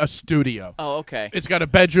strictly a studio. Oh, okay. It's got a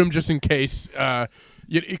bedroom just in case.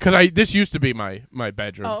 Because this used to be my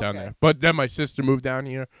bedroom Oh, down okay. there, but then my sister moved down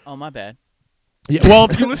here. Oh, my bad. Yeah. Well,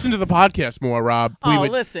 if you listen to the podcast more, Rob, we Oh,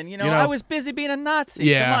 would. listen. You know, you know- I was busy being a Nazi.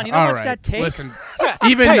 Yeah. Come on. You know all how much right. that takes? Listen,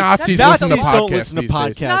 even Hey, Nazis Nazis listen to podcasts. don't listen to these days.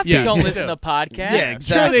 podcasts. Nazis Yeah, don't they listen do. to podcasts. Yeah,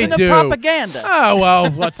 exactly. Listen They to do. propaganda. Oh well,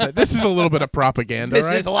 what's that? This is a little bit of propaganda, This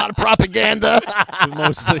right? is a lot of propaganda.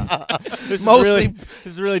 Mostly. This Mostly.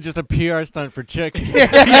 is really just a PR stunt for Chick. Hey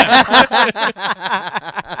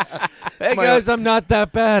my- guys, I'm not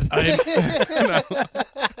that bad.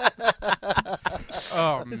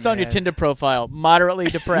 Oh, It's on your man. Tinder profile. Moderately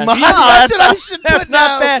depressed. That's what I should That's put not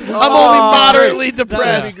now. bad. I'm Oh, only moderately That'd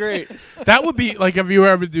depressed. be great. That would be like if you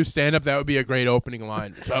ever do stand up. That would be a great opening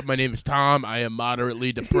line. What's up? My name is Tom. I am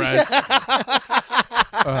moderately depressed.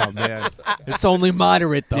 Oh man. It's only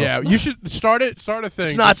moderate though. Yeah, you should start it. Start a thing.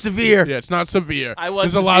 It's not severe. Yeah, it's not severe. I was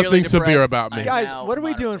There's a lot of severely things severe depressed. about me. I- Guys, Now, what are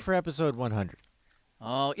we moderate. doing for episode 100?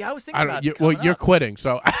 Oh, yeah, I was thinking I about don't. it. You, well, coming you're up. quitting.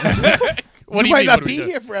 So what You do you might mean? not What are we be doing?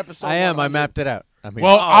 here for episode. I am. I 100. mapped it out. I mean,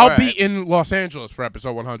 Well, I'll all be right. in Los Angeles for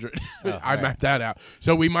episode 100. I mapped that out.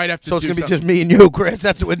 So we might have to. So it's do gonna be something. just me and you, Chris.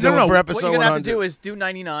 That's what we're doing no, for what episode What you're going to have to 100. do is do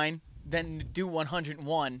 99, then do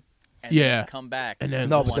 101, and Yeah. then come back. And then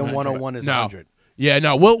No, but then 100. 101 is No. 100. Yeah,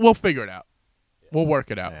 no, we'll figure it out. We'll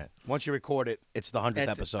work it out. Yeah. Once you record it, it's the 100th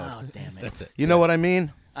That's- episode. Oh, damn it. that's it. You know what I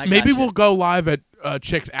mean? I Maybe gotcha. we'll go live at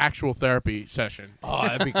Chick's actual therapy session Oh,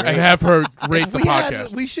 that'd be and great. have her rate the We had-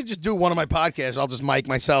 podcast. we should just do one of my podcasts. I'll just mic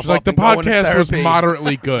myself She's like, up the and go into podcast was therapy.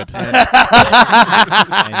 moderately good. And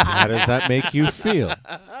how does that make you feel?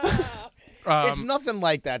 It's nothing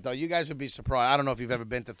like that, though. You guys would be surprised. I don't know if you've ever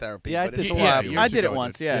been to therapy, Yeah, I but did. it's a Yeah, lot. you I should did it go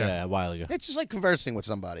once, there. yeah. Yeah, a while ago. It's just like conversing with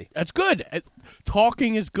somebody. That's good.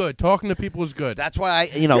 Talking is good. Talking to people is good. That's why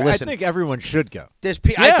listen. I think everyone should go. I Yeah, think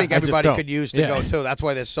I just everybody don't. could use to Yeah. go too. That's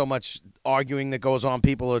why there's so much arguing that goes on.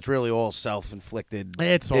 People, it's really all self-inflicted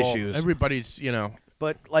It's all issues. everybody's.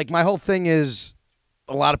 But like my whole thing is,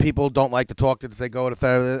 a lot of people don't like to talk if they go to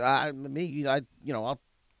therapy. I'll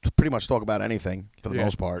pretty much talk about anything for the Yeah.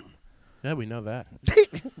 most part. Yeah, we know that.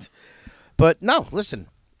 But no, listen,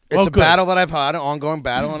 it's Oh, a good. battle that I've had, an ongoing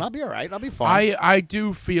battle, and I'll be all right. I'll be fine. I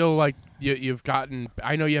do feel like you've gotten.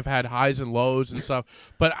 I know you've had highs and lows and stuff,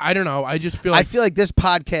 but I don't know. I just feel I like feel like this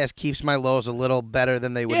podcast keeps my lows a little better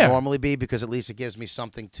than they would Yeah. normally be because at least it gives me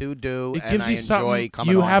something to do, it and gives I you enjoy something.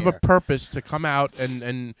 coming You on have here. a purpose to come out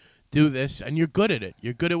and do this, and you're good at it.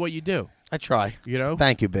 You're good at what you do. I try. You know.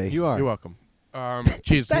 Thank you, B. You are. You're welcome.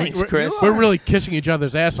 Geez, Thanks, we're, Chris. We're really kissing each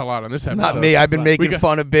other's ass a lot on this episode. Not me. I've been making got-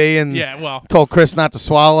 fun of B and Yeah, well, told Chris not to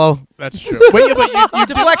swallow. that's true. But you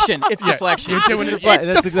Deflection. It's yeah, deflection. You're doing it. That's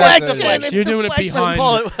exactly deflection. right. It's You're doing it deflection.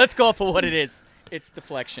 behind. Let's call it for what it is. It's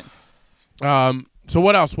deflection. So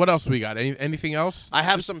what else? What else we got? Anything else? I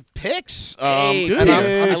have some picks. Hey, good. and I'm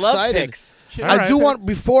picks. I love excited. picks. All I right. do want,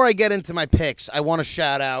 before I get into my picks, I want to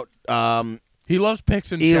shout out He loves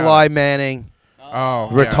picks and Eli shout-outs. Manning Oh,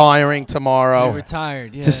 yeah. retiring tomorrow. He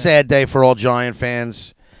retired. Yeah. It's a sad day for all Giant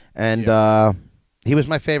fans, and he was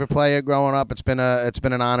my favorite player growing up. It's been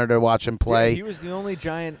an honor to watch him play. Yeah, he was the only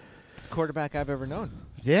Giant quarterback I've ever known.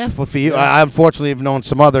 Yeah, for you. I unfortunately have known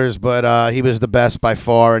some others, but he was the best by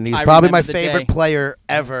far, and he's I probably my remember the favorite day. player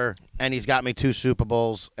ever. And he's got me 2 Super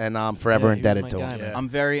Bowls, and I'm forever Yeah, he was indebted my to guy, him.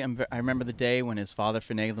 man. Yeah. I remember the day when his father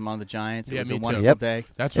finagled him on the Giants. It Yeah, was me a too. wonderful Yep. day.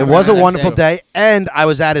 That's It right. was a That wonderful day. day, and I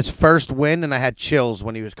was at his first win, and I had chills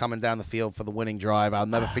when he was coming down the field for the winning drive. I'll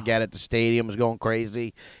never forget it. The stadium was going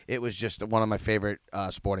crazy. It was just one of my favorite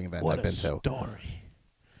sporting events What I've been a to. story.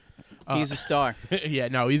 He's a star. Yeah,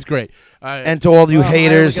 no, he's great. And to all you Well, I only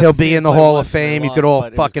haters, got to he'll see be him in the play Hall once of and they Fame. You lost, could all but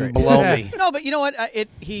it was fucking great. blow Yeah. me. No, but you know what?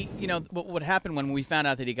 What happened when we found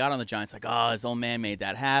out that he got on the Giants? Like, oh, his old man made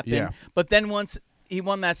that happen. Yeah. But then once he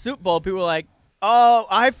won that Super Bowl, people were like, oh,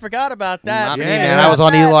 I forgot about that. Not me, Yeah. man. I was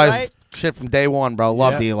on That, Eli's right? shit from day one, bro.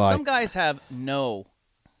 Loved Yeah. Eli. Some guys have no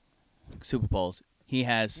Super Bowls. He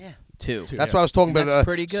has two. That's what I was talking And about. that's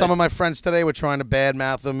pretty good. Some of my friends today were trying to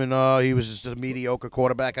badmouth him, and he was just a mediocre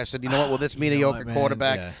quarterback. I said, you know what? Well, this mediocre what, man?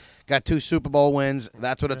 quarterback Yeah. got 2 Super Bowl wins.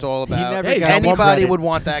 That's what it's all about. never Hey, got one anybody credit. would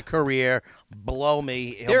want that career. Blow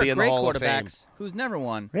me. He'll There be are in the great Hall of Fame. quarterbacks who's never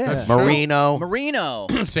won. Yeah. true. Marino. Marino.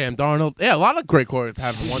 Sam Darnold. Yeah, a lot of great quarterbacks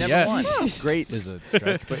haven't won Never yet. won. Great is a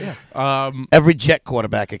stretch, but yeah. Every Jet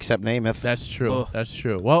quarterback except Namath. That's true. Ugh. That's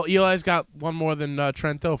true. Well, Eli's got one more than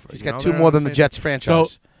Trent Dilfer. He's you got know? 2 They're more on than the same- Jets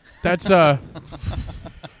franchise. That's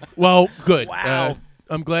well, good. Wow.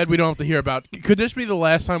 I'm glad we don't have to hear about. Could this be the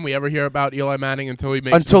last time we ever hear about Eli Manning until he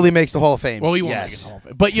makes? Until he makes the Hall of Fame. well, he won't yes. make it Hall of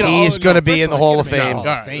Fame. But you know, He's going to be first in the of all, Hall he's of gonna Fame. make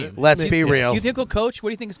All Hall of right. Fame. Let's be Yeah. real. Do you think he'll coach? What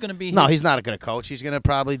do you think is going to be? No, his- he's not going to coach. He's going to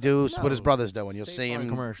probably do what his brother's doing. You'll see On him.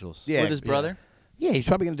 commercials. Yeah, with his brother. yeah, he's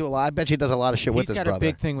probably going to do a lot. I bet you he does a lot of shit with He's his got brother. a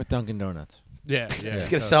big thing with Dunkin' Donuts. yeah, He's going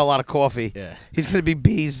to sell a lot of coffee. Yeah. He's going to be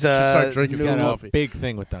B's. start drinking He's New got coffee. a big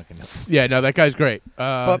thing with Dunkin' Donuts. Yeah, no, that guy's great.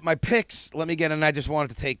 But my picks, let me get in. I just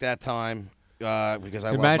wanted to take that time because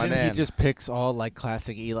I love my Imagine man. he just picks all like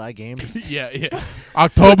classic Eli games. yeah.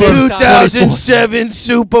 October 2007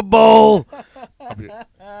 Super Bowl. I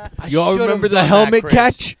You all should have remember the done that, helmet Chris.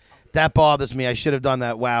 catch? That bothers me. I should have done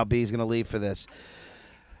that. Wow, B's going to leave for this.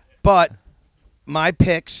 But my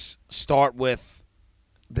picks start with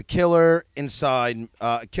the killer inside.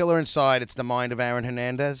 Killer inside. It's the mind of Aaron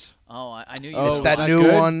Hernandez. Oh, I knew you. Oh, It's was that that new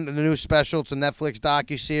good? one, the new special. It's a Netflix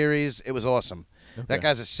docu-series. It was awesome. That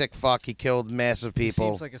guy's a sick fuck. He killed massive He people.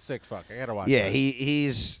 seems like a sick fuck. I gotta watch. Yeah, that.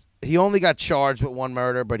 he only got charged with 1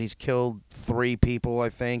 murder, but he's killed 3 people, I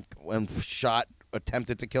think, and shot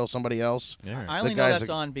attempted to kill somebody else. Yeah. I The only know guy's that's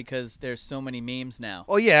a- on because there's so many memes now.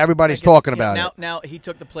 Oh yeah, everybody's Like, it's- talking about now, it. Now he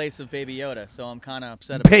took the place of Baby Yoda, so I'm kind of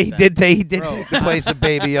upset about He that. did. He did Bro. take the place of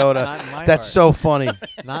Baby Yoda. Not in my That's so heart. funny.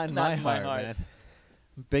 Not in Not my in my heart, heart. man.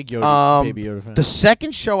 Big Yoda, Baby Yoda fan. The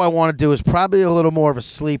second show I want to do is probably a little more of a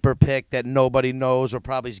sleeper pick that nobody knows or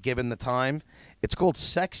probably is given the time. It's called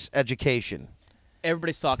Sex Education.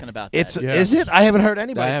 Everybody's talking about that. It's Yes. is it? I haven't heard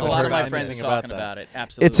anybody. I a haven't talk lot of heard my about friends anything are about talking that. about it.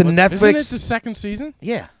 Absolutely. It's a Isn't Netflix. it the second season?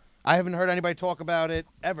 Yeah, I haven't heard anybody talk about it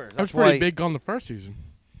ever. I was That's pretty why. big on the first season.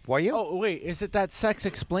 Why you? Oh wait, is it that Sex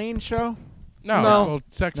Explained show? No, it's No. called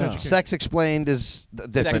Sex No. Education. Sex Explained is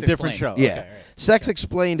different. Sex Different show. Explained. Yeah. Okay, all right. Sex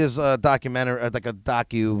Explained is a documentary, like a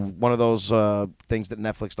one of those things that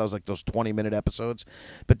Netflix does, like those 20-minute episodes.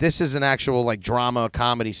 But this is an actual like drama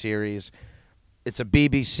comedy series. It's a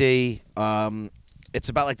BBC. It's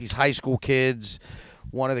about like these high school kids.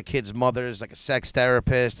 One of the kids' mothers like a sex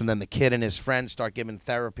therapist, and then the kid and his friends start giving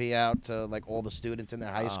therapy out to like all the students in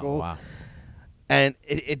their high school. Wow. And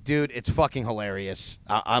dude, it's fucking hilarious.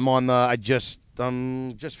 I just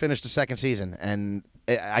finished the second season, and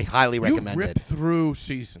I highly You recommend rip it. through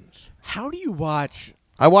seasons. How do you watch?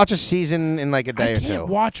 I watch a season in like a day I or can't two.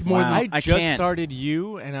 watch more Wow. than I I just can't. started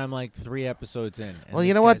You, and I'm like 3 episodes in. and Well, this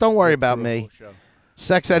you know what? guy's Don't worry ripped about through a me. whole show.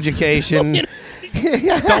 Sex Education.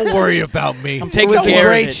 Don't worry about me. I'm It taking was a care of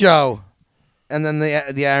great it. show. And then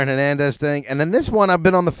the Aaron Hernandez thing, and then this one I've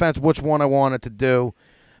been on the fence which one I wanted to do,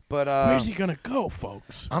 but where's he gonna go,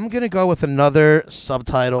 folks? I'm gonna go with another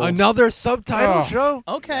subtitle. Another subtitle Oh. show?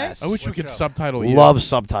 Okay. Yes. I wish we What could show? subtitle you. Love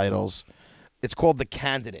subtitles. It's called The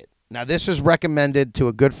Candidate. Now this is recommended to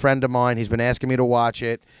a good friend of mine. He's been asking me to watch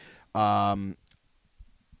it. My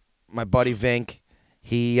buddy Vink.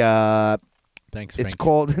 He Thanks, it's Frank.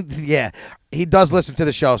 called yeah. He does listen to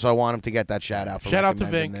the show, so I want him to get that shout out for Shout out to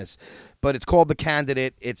recommending Vink. this. But it's called The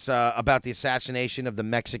Candidate. It's about the assassination of the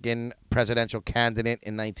Mexican presidential candidate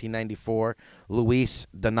in 1994, Luis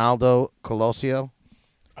Donaldo Colosio.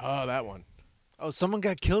 Oh, that one. Oh, someone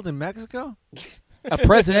got killed in Mexico? A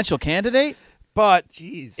presidential candidate? But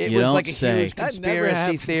Jeez. it You was don't like a say. huge That never conspiracy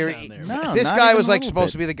happens theory. down there. No, This not guy even was a like little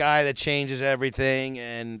supposed to bit. be the guy that changes everything,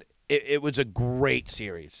 and it was a great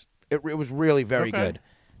series. It was really very Okay. good.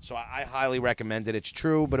 So I highly recommend it. It's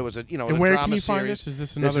true, but it was a And a where drama can you series. find this? Is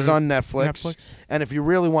this This is another on Netflix. Netflix? And if you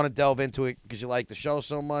really want to delve into it because you like the show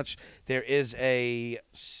so much, there is a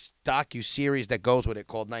docu-series that goes with it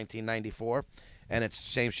called 1994. And it's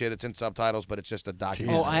same shit. It's in subtitles, but it's just a docu.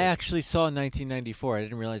 Oh, I actually saw 1994. I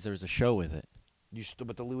didn't realize there was a show with it. You stood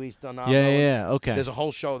with the Luis Donaldo. Yeah. Okay. There's a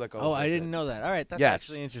whole show that goes. Oh, with I it. didn't know that. All right, that's Yes.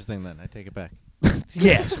 actually interesting then. I take it back.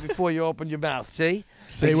 Yes, before you open your mouth. See?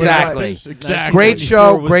 Say what Exactly. happens. Exactly. Great 1994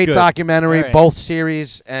 show, was great good. documentary, All right. both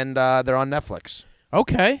series, and they're on Netflix.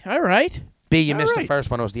 Okay. All right. B, you All missed the right. first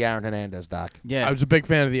one. It was the Aaron Hernandez doc. Yeah. I was a big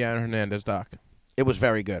fan of the Aaron Hernandez doc. It was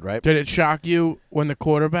very good, right? Did it shock you when the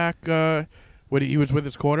quarterback, when he was with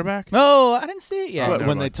his quarterback? No, I didn't see it yet. Oh, What, never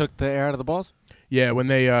when they mind. took the air out of the balls? Yeah, when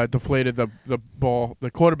they deflated the ball, the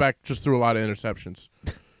quarterback just threw a lot of interceptions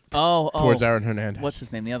towards Aaron Hernandez. What's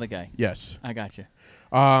his name? The other guy. Yes. I got you.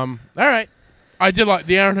 All right. I did like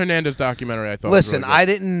the Aaron Hernandez documentary. I thought. Listen, was really I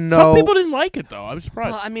good. didn't Some know. people didn't like it though. I was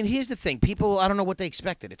surprised. Well, I mean, here's the thing. People, I don't know what they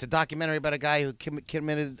expected. It's a documentary about a guy who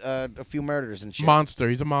committed a few murders and shit. Monster.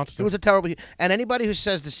 He's a It monster. was a terrible. And anybody who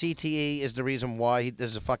says the CTE is the reason why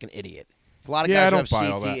is a fucking idiot. There's a lot of Yeah, I guys who don't have buy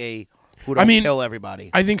all that. CTE who don't mean, kill everybody.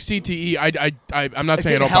 I think CTE. I'm not It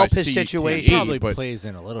saying I didn't don't help buy his CTE, situation. Probably but plays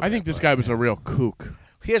in a little bit. I think this but- guy was a real kook.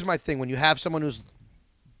 Here's my thing: when you have someone who's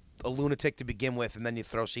a lunatic to begin with, and then you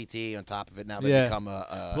throw CTE on top of it, now they Yeah. become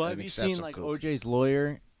a Well, an have you excessive seen like kook. OJ's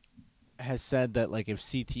lawyer has said that like if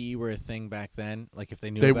CTE were a thing back then, like if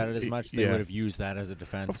they knew They- about it as much, they yeah. would have used that as a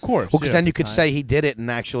defense. Of course. Well, because yeah. then you could Time. say he did it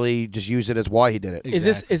and actually just use it as why he did it.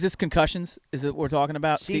 Exactly. Is this concussions? Is it what we're talking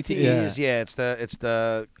about? CTE Yeah. is it's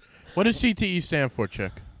the. What does CTE stand for,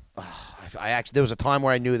 Chick? I actually there was a time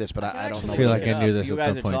where I knew this, but I don't know. I feel what like it is. I knew this You at guys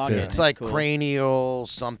some are point talking. too. It's like Cool. cranial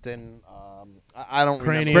something. I don't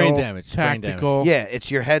Cranial, Brain damage. Brain damage. tactical. remember. Yeah, it's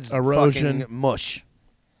your head's Erosion. fucking mush.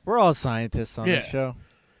 We're all scientists on Yeah. this show.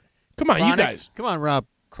 Come on, you Chronic- guys. Come on, Rob.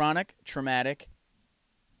 Chronic traumatic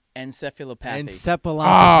encephalopathy. Encephalopathy.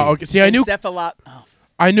 Ah, okay. See, I knew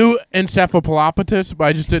encephalopatous, but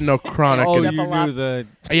I just didn't know chronic. Oh, you Encephalop- knew the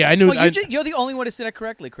Yeah, I knew. Well, I, you're the only one who said it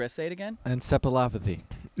correctly, Chris. Say it again. encephalopathy.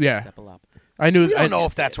 yeah, Encephalopathy. I knew. We I don't know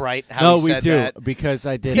if that's right. How No, he we said do that. because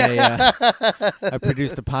I did I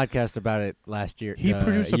produced a podcast about it last year. He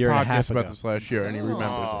produced a year and half podcast about ago. this last year, and he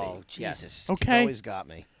remembers Oh, it. Jesus. Yes. Okay. He's always got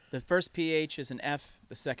me. The first PH is an F.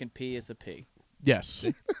 The second P is a P. Yes.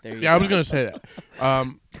 There you Yeah, I was go. gonna say that.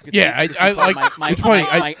 You Yeah, can see I part of like. my, It's funny.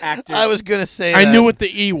 My actor. I was gonna say. I that. knew what the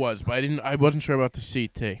E was, but I wasn't sure about the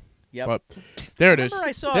CT. Yep. But there it is. Remember,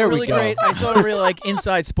 I saw There a we really go. great. I saw a really like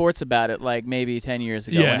Inside Sports about it, like maybe 10 years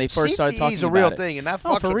ago Yeah. when they first started CTE talking is a real about it. thing, and that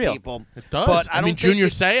Oh, fucks for with real. people. It does. But I I mean, don't think Junior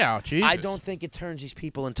it- Seau. Jesus. I don't think it turns these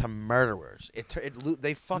people into murderers.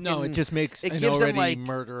 They fucking No, it just makes it an gives them, already like-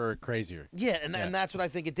 murderer crazier. yeah, and that's what I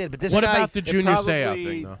think it did. But this What guy, about the Junior probably- Seau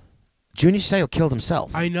thing, though? Junior Seau killed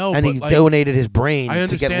himself. I know, and but, he like, donated his brain I to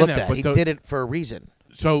understand get looked that, at. but He the- did it for a reason.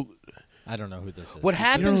 So I don't know who this is. What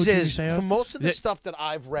happens Junior is, Seau? for most of the That- stuff that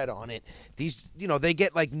I've read on it, these, they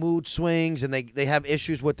get like mood swings and they have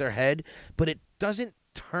issues with their head, but it doesn't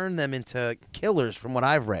turn them into killers from what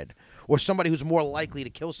I've read, or somebody who's more likely to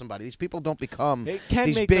kill somebody. These people don't become It can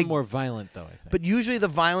these make big. them more violent, though. I think. But usually the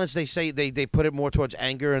violence, they say they put it more towards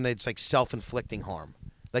anger, and it's like self-inflicting harm.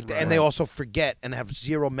 And they also forget and have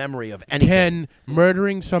zero memory of anything. can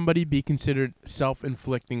murdering somebody be considered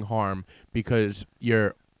self-inflicting harm because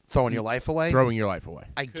you're Throwing your life away? throwing your life away?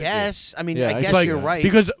 I guess. I mean, Yeah, I it's guess like, you're right.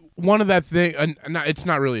 Because one of that thing, and it's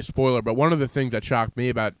not really a spoiler, but one of the things that shocked me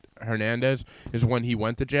about Hernandez is when he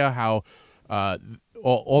went to jail, how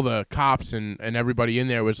all the cops and everybody in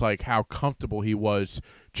there was like how comfortable he was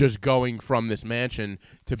just going from this mansion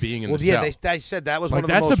to being in the cell. they said that was Like, one of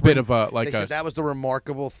the that's most. a bit of a like they a said that was the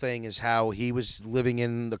remarkable thing, is how he was living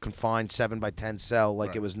in the confined 7x10 cell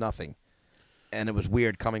like it was nothing, and it was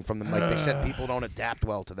weird coming from them. Like they said, people don't adapt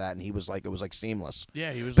well to that, and he was like, it was like seamless.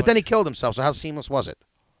 yeah, he was. But then he killed himself. So how seamless was it?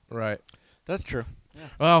 right. That's true.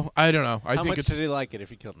 Well, I don't know. I How think much it's did he like it if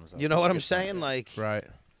he killed himself? You know what I'm Good saying? point. Like, right.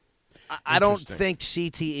 I don't Interesting. think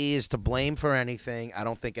CTE is to blame for anything. I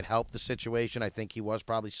don't think it helped the situation. I think he was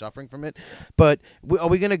probably suffering from it. But are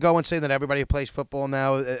we going to go and say that everybody who plays football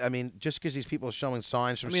now? I mean, just because these people are showing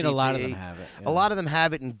signs from I mean, CTE, a lot of them have it. a lot of them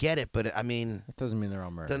have it and get it. But I mean, It doesn't mean they're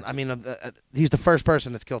all murderers. he's the first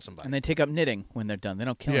person that's killed somebody. And they take up knitting when they're done. They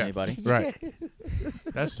don't kill Yeah. anybody. Right.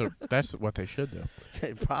 That's what they should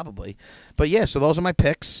do. Probably. But yeah, so those are my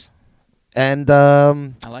picks. And I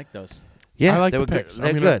like those. yeah, I like they the were picks. good.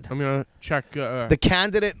 They're I'm good. gonna check. The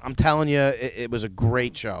Candidate, I'm telling you, it was a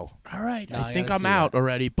great show. All right. No, I I think gotta I'm see out that.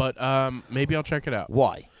 already, but maybe I'll check it out.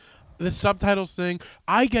 Why? The subtitles thing,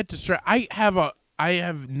 I get distracted. I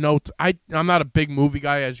have notes. I'm not a big movie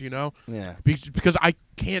guy, as you know, Yeah. because I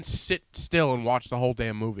can't sit still and watch the whole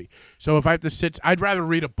damn movie. So if I have to sit, I'd rather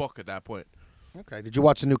read a book at that point. Okay. Did you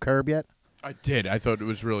watch the new Curb yet? I did. I thought it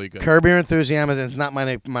was really good. Curb Your Enthusiasm is not one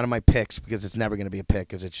of my picks, because it's never going to be a pick,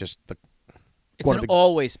 because it's just the. It's one an of the-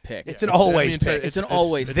 always pick. It's an always pick. It's an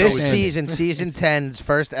always This pick. season, season 10's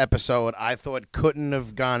first episode, I thought couldn't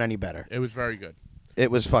have gone any better. It was very good. It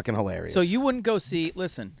was fucking hilarious. So you wouldn't go see?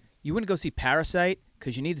 Listen, you wouldn't go see Parasite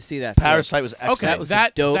because you need to see that. Parasite was excellent. That was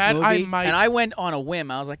That- a dope that movie. I might- And I went on a whim.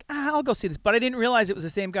 I was like, I'll go see this, but I didn't realize it was the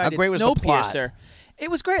same guy. How who did great was the plot? Snowpiercer. It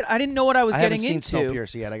was great. I didn't know what I was I haven't getting seen into.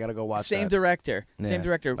 Snowpiercer yet. I got to go watch Same that. director. Same Yeah,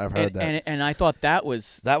 director. I've heard that. And I thought that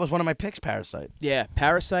was That was one of my picks, Parasite. yeah.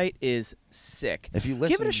 Parasite is sick. If you Give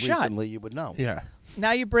listened it a shot. recently, you would know. Yeah.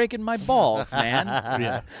 Now you're breaking my balls, man.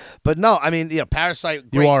 Yeah. But no, I mean, Parasite.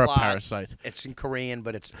 Great You are plot. a parasite. It's in Korean,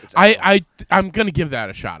 but it's excellent. I'm gonna give that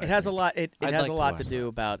a shot. It has a lot. It I'd has like a to lot watch to do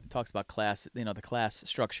about talks about class. The class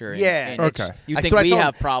structure. Yeah. And Okay. You That's think what I we told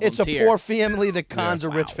have him. problems It's a here? poor family that cons a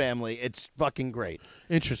Wow. rich family. It's fucking great.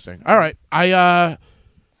 Interesting. All right. I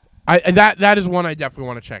that is one I definitely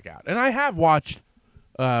want to check out. And I have watched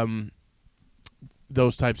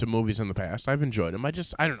those types of movies in the past. I've enjoyed them. I don't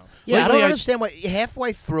know. Yeah, I Lately, don't understand why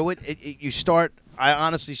halfway through you start. I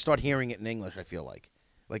honestly start hearing it in English. I feel like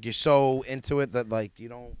you're so into it that like you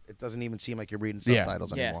don't. It doesn't even seem like you're reading Yeah.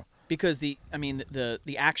 subtitles Yeah, anymore. because the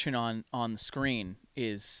action on the screen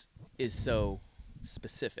is so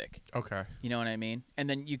specific. Okay. You know what I mean? And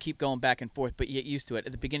then you keep going back and forth, but you get used to it.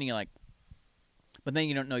 At the beginning, you're like, but then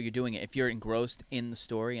you don't know you're doing it. If you're engrossed in the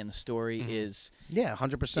story and the story is Yeah,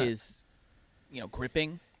 100%.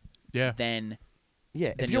 gripping, Yeah, then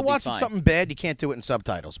then if you'll you're be watching fine. something bad, you can't do it in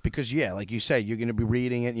subtitles because like you say, you're going to be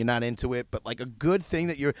reading it. You're not into it, but like a good thing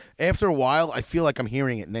that you're. After a while, I feel like I'm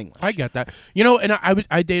hearing it in English. I get that. And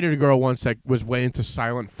I dated a girl once that was way into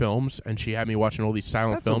silent films, and she had me watching all these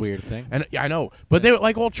silent That's a films. weird thing. And yeah, I know, but they were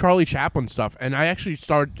like all Charlie Chaplin stuff, and I actually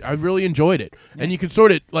I really enjoyed it. And you can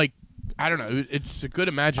sort of like, I don't know, it's a good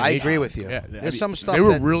imagination. I agree with you. Yeah, There's some stuff they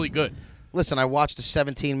were that- really good. Listen, I watched a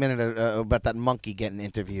 17-minute about that monkey getting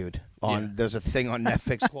interviewed on. Yeah. There's a thing on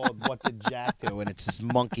Netflix called "What Did Jack Do?" and it's this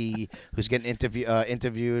monkey who's getting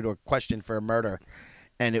interviewed or questioned for a murder,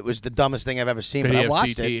 and it was the dumbest thing I've ever seen. Did But he I have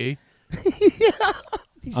watched it. CTE?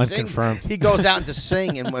 He sings. Unconfirmed. He goes out to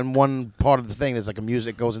sing, and when one part of the thing, there's like a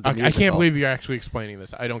music goes into Okay, I musical. can't believe you're actually explaining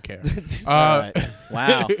this. I don't care. All right.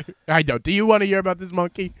 Wow. I don't. Do you want to hear about this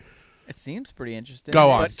monkey? It seems pretty interesting. Go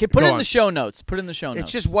on. But put Go it in on. the show notes. Put it in the show notes.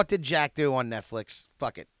 It's just what did Jack do on Netflix?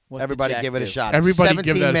 Fuck it. What did Everybody Jack give it a do? shot. Everybody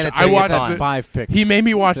 17 give that a minutes. shot. I of your watched time. it. 5 picks. He made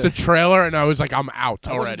me watch That's the trailer, and I was like, I'm out That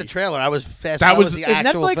wasn't already. the trailer. I was fast. That That was- was the Is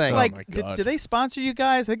actual Netflix thing. like? Oh my do, God. do they sponsor you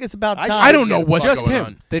guys? I think it's about I time. I don't know Just what's Just going him.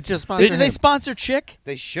 on. They just sponsored Did they him. sponsor Chick?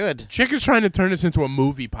 They should. Chick is trying to turn this into a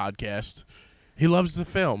movie podcast. He loves the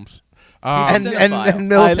films. He's And, a and, cinephile. and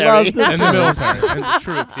military. I love the- and the military. And the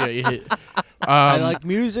truth. Yeah, I like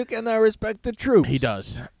music and I respect the troops. He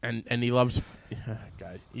does, and he loves.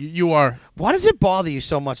 God, you are. Why does it bother you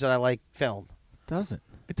so much that I like film? Doesn't.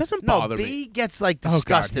 It doesn't No, bother me. B gets like Oh, God,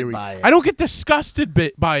 disgusted here we- by it. I don't get disgusted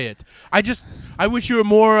by it. I wish you were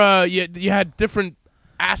more. You had different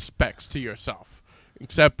aspects to yourself,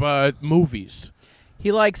 except movies.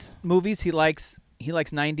 He likes movies. He likes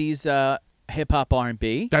 90s hip hop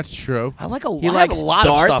R&B. That's true. I like a, He I have likes a lot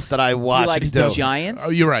darts. of stuff that I watch. He likes and do. the Giants. Oh,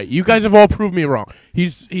 you're right. You guys have all proved me wrong.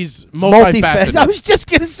 He's Multifaceted. multifaceted. I was just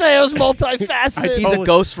gonna say I was multifaceted. He's a totally-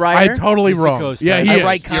 ghost I writer. totally He's a wrong. ghost Yeah, writer. he I is.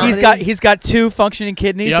 write You're comedy. right. He's got 2 functioning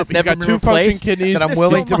kidneys Yep, that's he's never got been 2 functioning replaced. kidneys. that I'm There's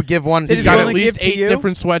willing so to much- give one. Did He's he got only at least give to 8 you?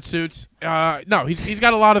 different sweatsuits. No, he's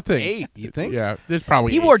got a lot of things. 8, you think? Yeah, there's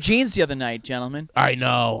probably. He 8. wore jeans the other night, gentlemen. I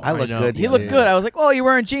know. I look know. good. He looked good. I was like, "Oh, you're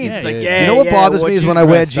wearing jeans." Yeah, He's like, yeah. "Yeah." You know what yeah, bothers wore me is when jeans."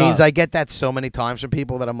 I wear dressed jeans. up. I get that so many times from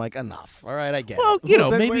people that I'm like, enough. All right, I get Well, it. you know,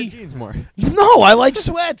 Well, then wear maybe. jeans more. No, I like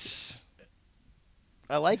sweats.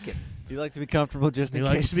 I like it. You like to be comfortable just He in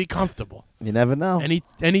likes case. to be comfortable. You never know.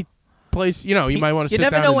 Any place, you know, you might want to You sit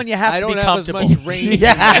never down. know and- when you have I to don't be have as comfortable. much range.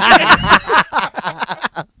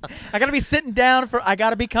 I gotta be sitting down for. I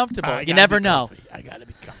gotta be comfortable. I You gotta never be know. comfy. I gotta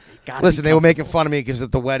be comfy. Gotta Listen, be they were making fun of me because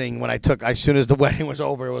at the wedding, when I took, as soon as the wedding was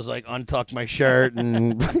over, it was like untuck my shirt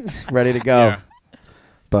and ready to go. Yeah.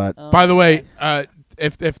 But By the way,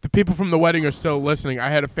 if the people from the wedding are still listening, I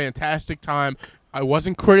had a fantastic time. I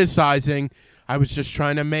wasn't criticizing. I was just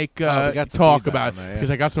trying to make we got some talk feedback about on that, yeah.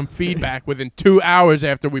 because I got some feedback within 2 hours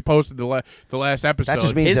after we posted the last episode. that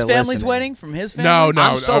just means His they're family's listening. wedding from his family. No, no.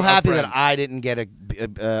 I'm so a happy friend. that I didn't get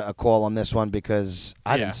a call on this one because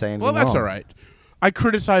I Yeah. didn't say anything Well, that's wrong. all right. I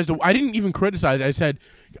criticized. I didn't even criticize. I said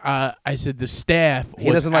the staff. He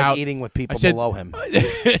was doesn't like out. eating with people I said- below him.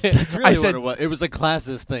 That's really I what said, it was. It was a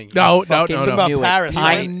classist thing. no, no, Fucking no, Think no. about knew it. Paris, I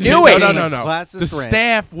right? knew No, it. no. Classist The rant.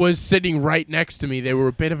 staff was sitting right next to me. They were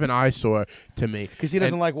a bit of an eyesore to me. Because he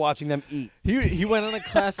doesn't And- like watching them eat. He went on a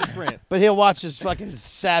classist rant. But he'll watch his fucking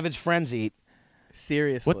savage friends eat.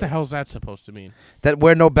 Seriously. What the hell's that supposed to mean? That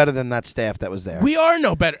we're no better than that staff that was there. We are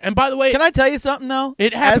no better. And by the way, Can I tell you something though?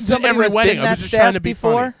 It As happens at somebody every who has wedding. been I was that just staff trying to be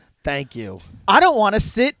before, funny. Thank you. I don't want to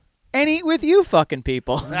sit and eat with you fucking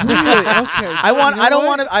people. Okay. I don't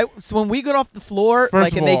want to. So when we get off the floor, First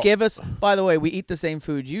like, of and they all- give us. By the way, we eat the same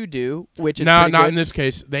food you do, which is No, pretty not good. in this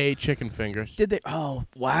case. They ate chicken fingers. Did they? Oh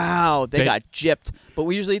wow, they They- got gypped. But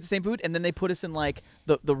we usually eat the same food, and then they put us in like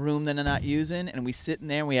the room that they're not using, and we sit in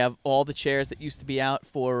there. and we have all the chairs that used to be out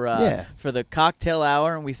for Yeah. for the cocktail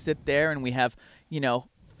hour, and we sit there, and we have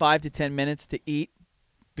 5 to 10 minutes to eat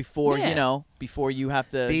before Yeah. before you have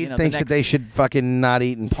to. B the thinks that next they should fucking not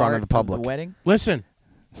eat in front of the part public. wedding. Listen.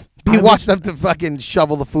 B wants them to fucking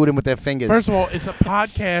shovel the food in with their fingers. First of all, it's a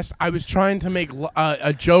podcast. I was trying to make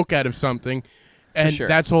a joke out of something, and sure.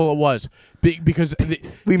 that's all it was. Because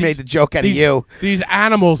we made the joke out of these, you. These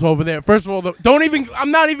animals over there. First of all, don't even. I'm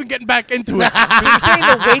not even getting back into it. You're saying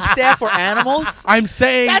the wait staff were animals? I'm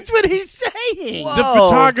saying That's what he's saying. Whoa. the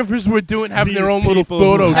photographers were having their These own little people who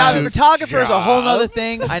photo Now the shoot. photographer is a whole other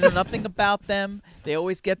thing. I know nothing about them. They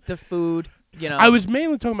always get the food. I was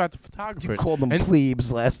mainly talking about the You photographers. called them and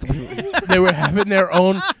plebes last week. they were having their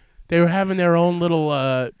own. They were having their own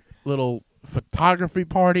little photography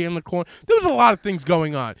party in the corner. There was a lot of things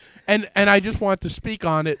going on, and I just wanted to speak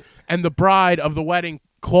on it. And the bride of the wedding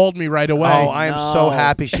called me right away. Oh, I am so No.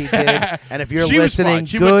 happy she did. And if you're She was fun. listening,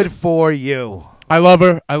 She good went for you. I love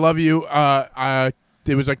her. I love you.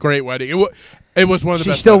 It was a great wedding. It was one of the She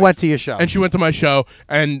best. still weddings. went to your show. and she went to my show,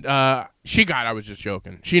 and she got. I was just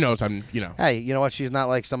joking. She knows I'm. Hey, you know what? She's not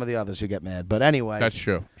like some of the others who get mad. But anyway, That's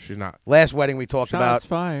true. She's not. last wedding we talked Shots about.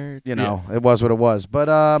 fired. You know, it was what it was. But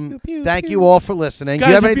pew, thank pew. you all for listening. Guys, Do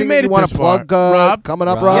you have if you anything made that you it want this to plug far, Rob? coming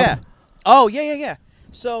up, Rob? Rob? Yeah. Oh yeah.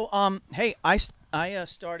 So hey, I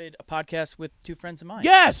started a podcast with two friends of mine.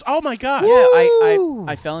 Yes. Oh my God. Yeah, Woo!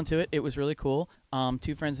 I fell into it. It was really cool.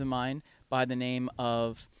 Two friends of mine by the name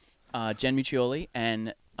of Jen Muccioli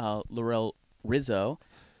and Laurel Rizzo.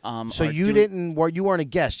 So are you doing- you weren't a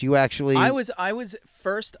guest. You actually. I was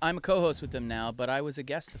first. I'm a co-host with them now, but I was a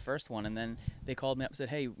guest the first one, and then they called me up and said,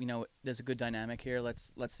 "Hey, there's a good dynamic here.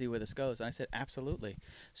 Let's see where this goes." And I said, "Absolutely."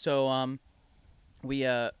 So we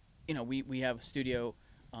have a studio.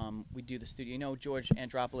 We do the studio. George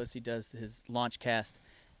Andropoulos, he does his launch cast.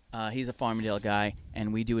 He's a Farmingdale guy,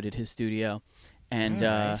 and we do it at his studio. And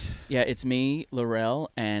yeah, it's me, Laurel,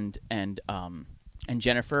 and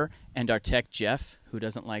Jennifer, and our tech Jeff, who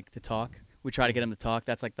doesn't like to talk. We try to get him to talk.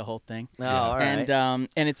 That's like the whole thing. Oh, all right.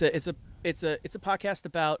 And it's a podcast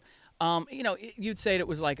about you'd say it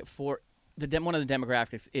was like for one of the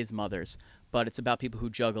demographics is mothers, but it's about people who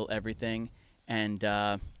juggle everything and.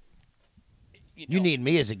 You need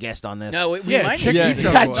me as a guest on this. No, we Yeah, might chicks need do you. juggle.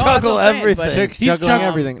 No, that's what I'm Juggle saying, everything. but, Chicks He's juggling juggling-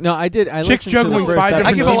 everything. No, I did. I Chicks listened to the juggling first 5 I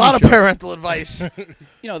different give a episode. lot of TV show. parental advice.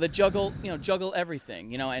 the juggle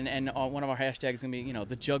everything, and one of our hashtags is gonna be,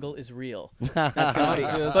 the juggle is real. That's gonna be.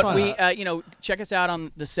 That's But fine. we, check us out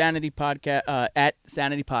on the Sanity Podcast at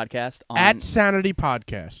Sanity Podcast on At Sanity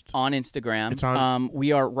Podcast. on Instagram. It's on-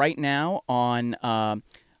 We are right now on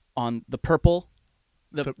the Purple.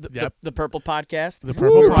 Yep. The Purple Podcast. The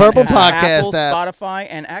Purple Podcast. Purple Podcast Apple, app. Spotify,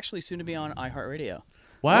 and actually soon to be on iHeartRadio.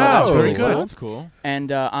 Wow, that's that's very really good. That's cool.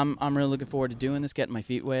 And I'm really looking forward to doing this, getting my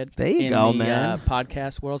feet wet. There you in go, the, man.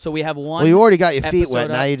 podcast world. So we have one. Well, you already got your feet episode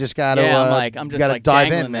wet. up. Now you just gotta. Yeah, I'm you just gotta like dive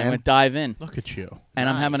dangling in, there. I'm man. gonna dive in, Look at you. and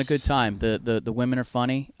I'm having a Nice. good time. The women are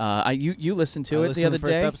funny. You listened to I it listened the to other the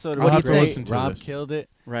first day. episode. I'll What have do to you think? listen to Rob this. killed it.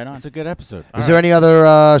 Right on. It's a good episode. Is there any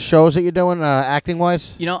other shows that you're doing acting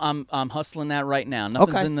wise? I'm hustling that right now.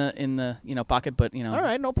 Nothing's Okay. in the pocket, but All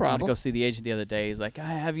right, no I went problem. to go see the agent the other day. He's like, I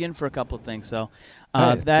have you in for a couple of things. So Hey,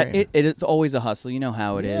 that's that great. it is always a hustle. You know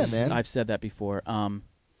how it Yeah, is. man. I've said that before.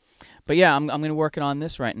 But yeah, I'm going to working on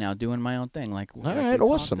this right now, doing my own thing. Like, All like we right,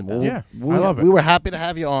 talked awesome. about. Well, Yeah, we, I love it. We were happy to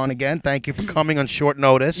have you on again. Thank you for coming on short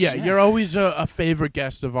notice. Yeah, you're always a favorite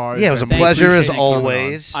guest of ours. Yeah, it was a and we pleasure as appreciate you coming on.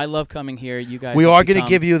 always. I love coming here. You guys. We have are going to become-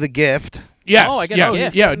 give you the gift. Yes. Oh, I get a yes.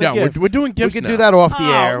 gift. Yeah, Give him a no, gift. we're doing We gifts can now. do that off the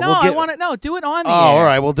Oh, air. no, We'll I get, want to do it on the Oh, air. all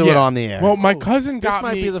right. We'll do it Yeah. on the air. Well, my cousin This got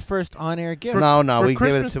might me. be the first on-air gift. No, for we give it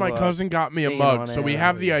Christmas, to my cousin got me a Ian mug, on so we air.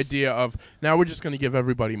 have the idea of now we're just going to give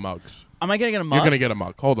everybody mugs. Am I gonna get a mug? You're going to get a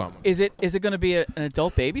mug. Hold on. Is it going to be an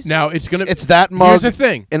adult baby's? Now it's going to. It's that mug Here's the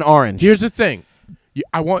thing. in orange. Here's the thing.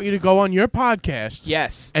 I want you to go on your podcast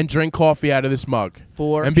Yes. and drink coffee out of this mug.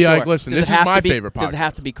 For And be sure. like, listen, Does this it is have my to be- favorite Does it podcast.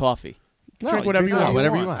 have to be coffee? No, drink whatever you want.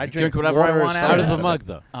 Whatever you want. I Drink whatever I water or want soda. Out of the it. mug,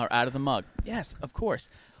 though. Or out of the mug? Yes, of course.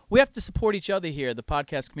 We have to support each other here, the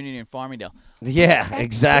podcast community in Farmingdale. Yeah,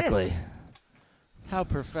 exactly. This. How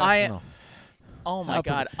professional. Oh my How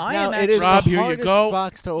God! prof- I now, am it actually. is Rob, the here you hardest go.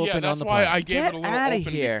 box to open Yeah, that's on the why pod. I gave Get it a little outta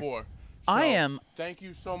open here. before. I So, am- Thank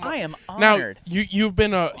you so much. I am Now honored. you've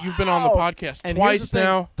been on the podcast And here's twice the thing,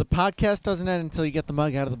 now. The podcast doesn't end until you get the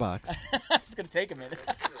mug out of the box. It's gonna take a minute.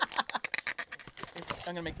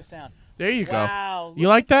 I'm gonna make the sound. There you go. Wow! You look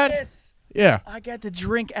like at that? This. Yeah. I get to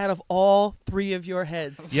drink out of all three of your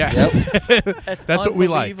heads. Yeah. That's That's what we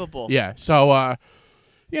like. unbelievable. Yeah. So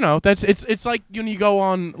that's it's like when you go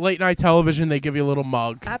on late night television, they give you a little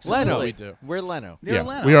mug. Absolutely. That's what we do. We're Leno. They're Yeah,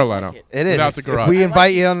 Leno. we are I like Leno. it. It is. Without the If garage. we I invite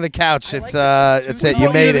like you it. on the couch, I it's like it. it's Two it. You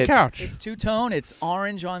Oh, made the it. couch. It's two-tone. It's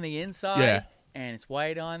orange on the inside. Yeah. And it's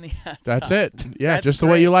white on the outside. That's it. Yeah, That's just the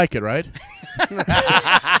way great. you like it, right?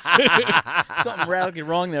 Something radically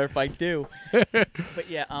wrong there if I do. But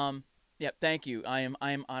yeah, thank you. I am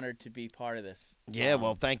honored to be part of this. Yeah,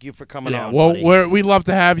 well, thank you for coming Yeah. on. Well, buddy. we love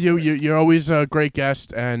to have you. You're always a great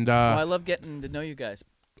guest, and Well, I love getting to know you guys.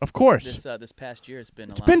 of course. This past year has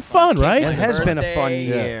been a lot been of fun. fun, right? It has been a fun Birthday.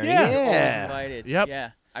 year. Yeah. Always Yeah. invited. Yep. Yeah,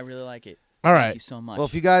 I really like it. All Thank right. you so much. Well,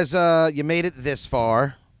 if you guys you made it this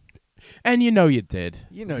far, And you know you did.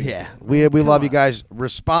 You know. yeah, we love you guys.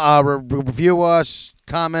 Review us,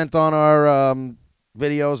 comment on our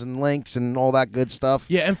videos and links and all that good stuff.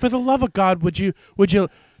 Yeah, and for the love of God, would you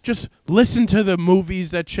just listen to the movies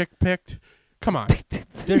that Chick picked? Come on.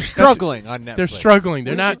 They're struggling on Netflix. They're struggling.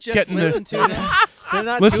 They're We not should just getting listen the to them. They're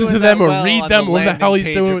not Listen doing to them that or well read on them, the what the hell landing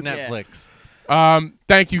he's page of doing. Netflix.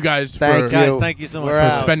 Thank you guys Thank for Guys, you. thank you so much We're for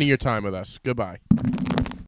out. spending your time with us. Goodbye.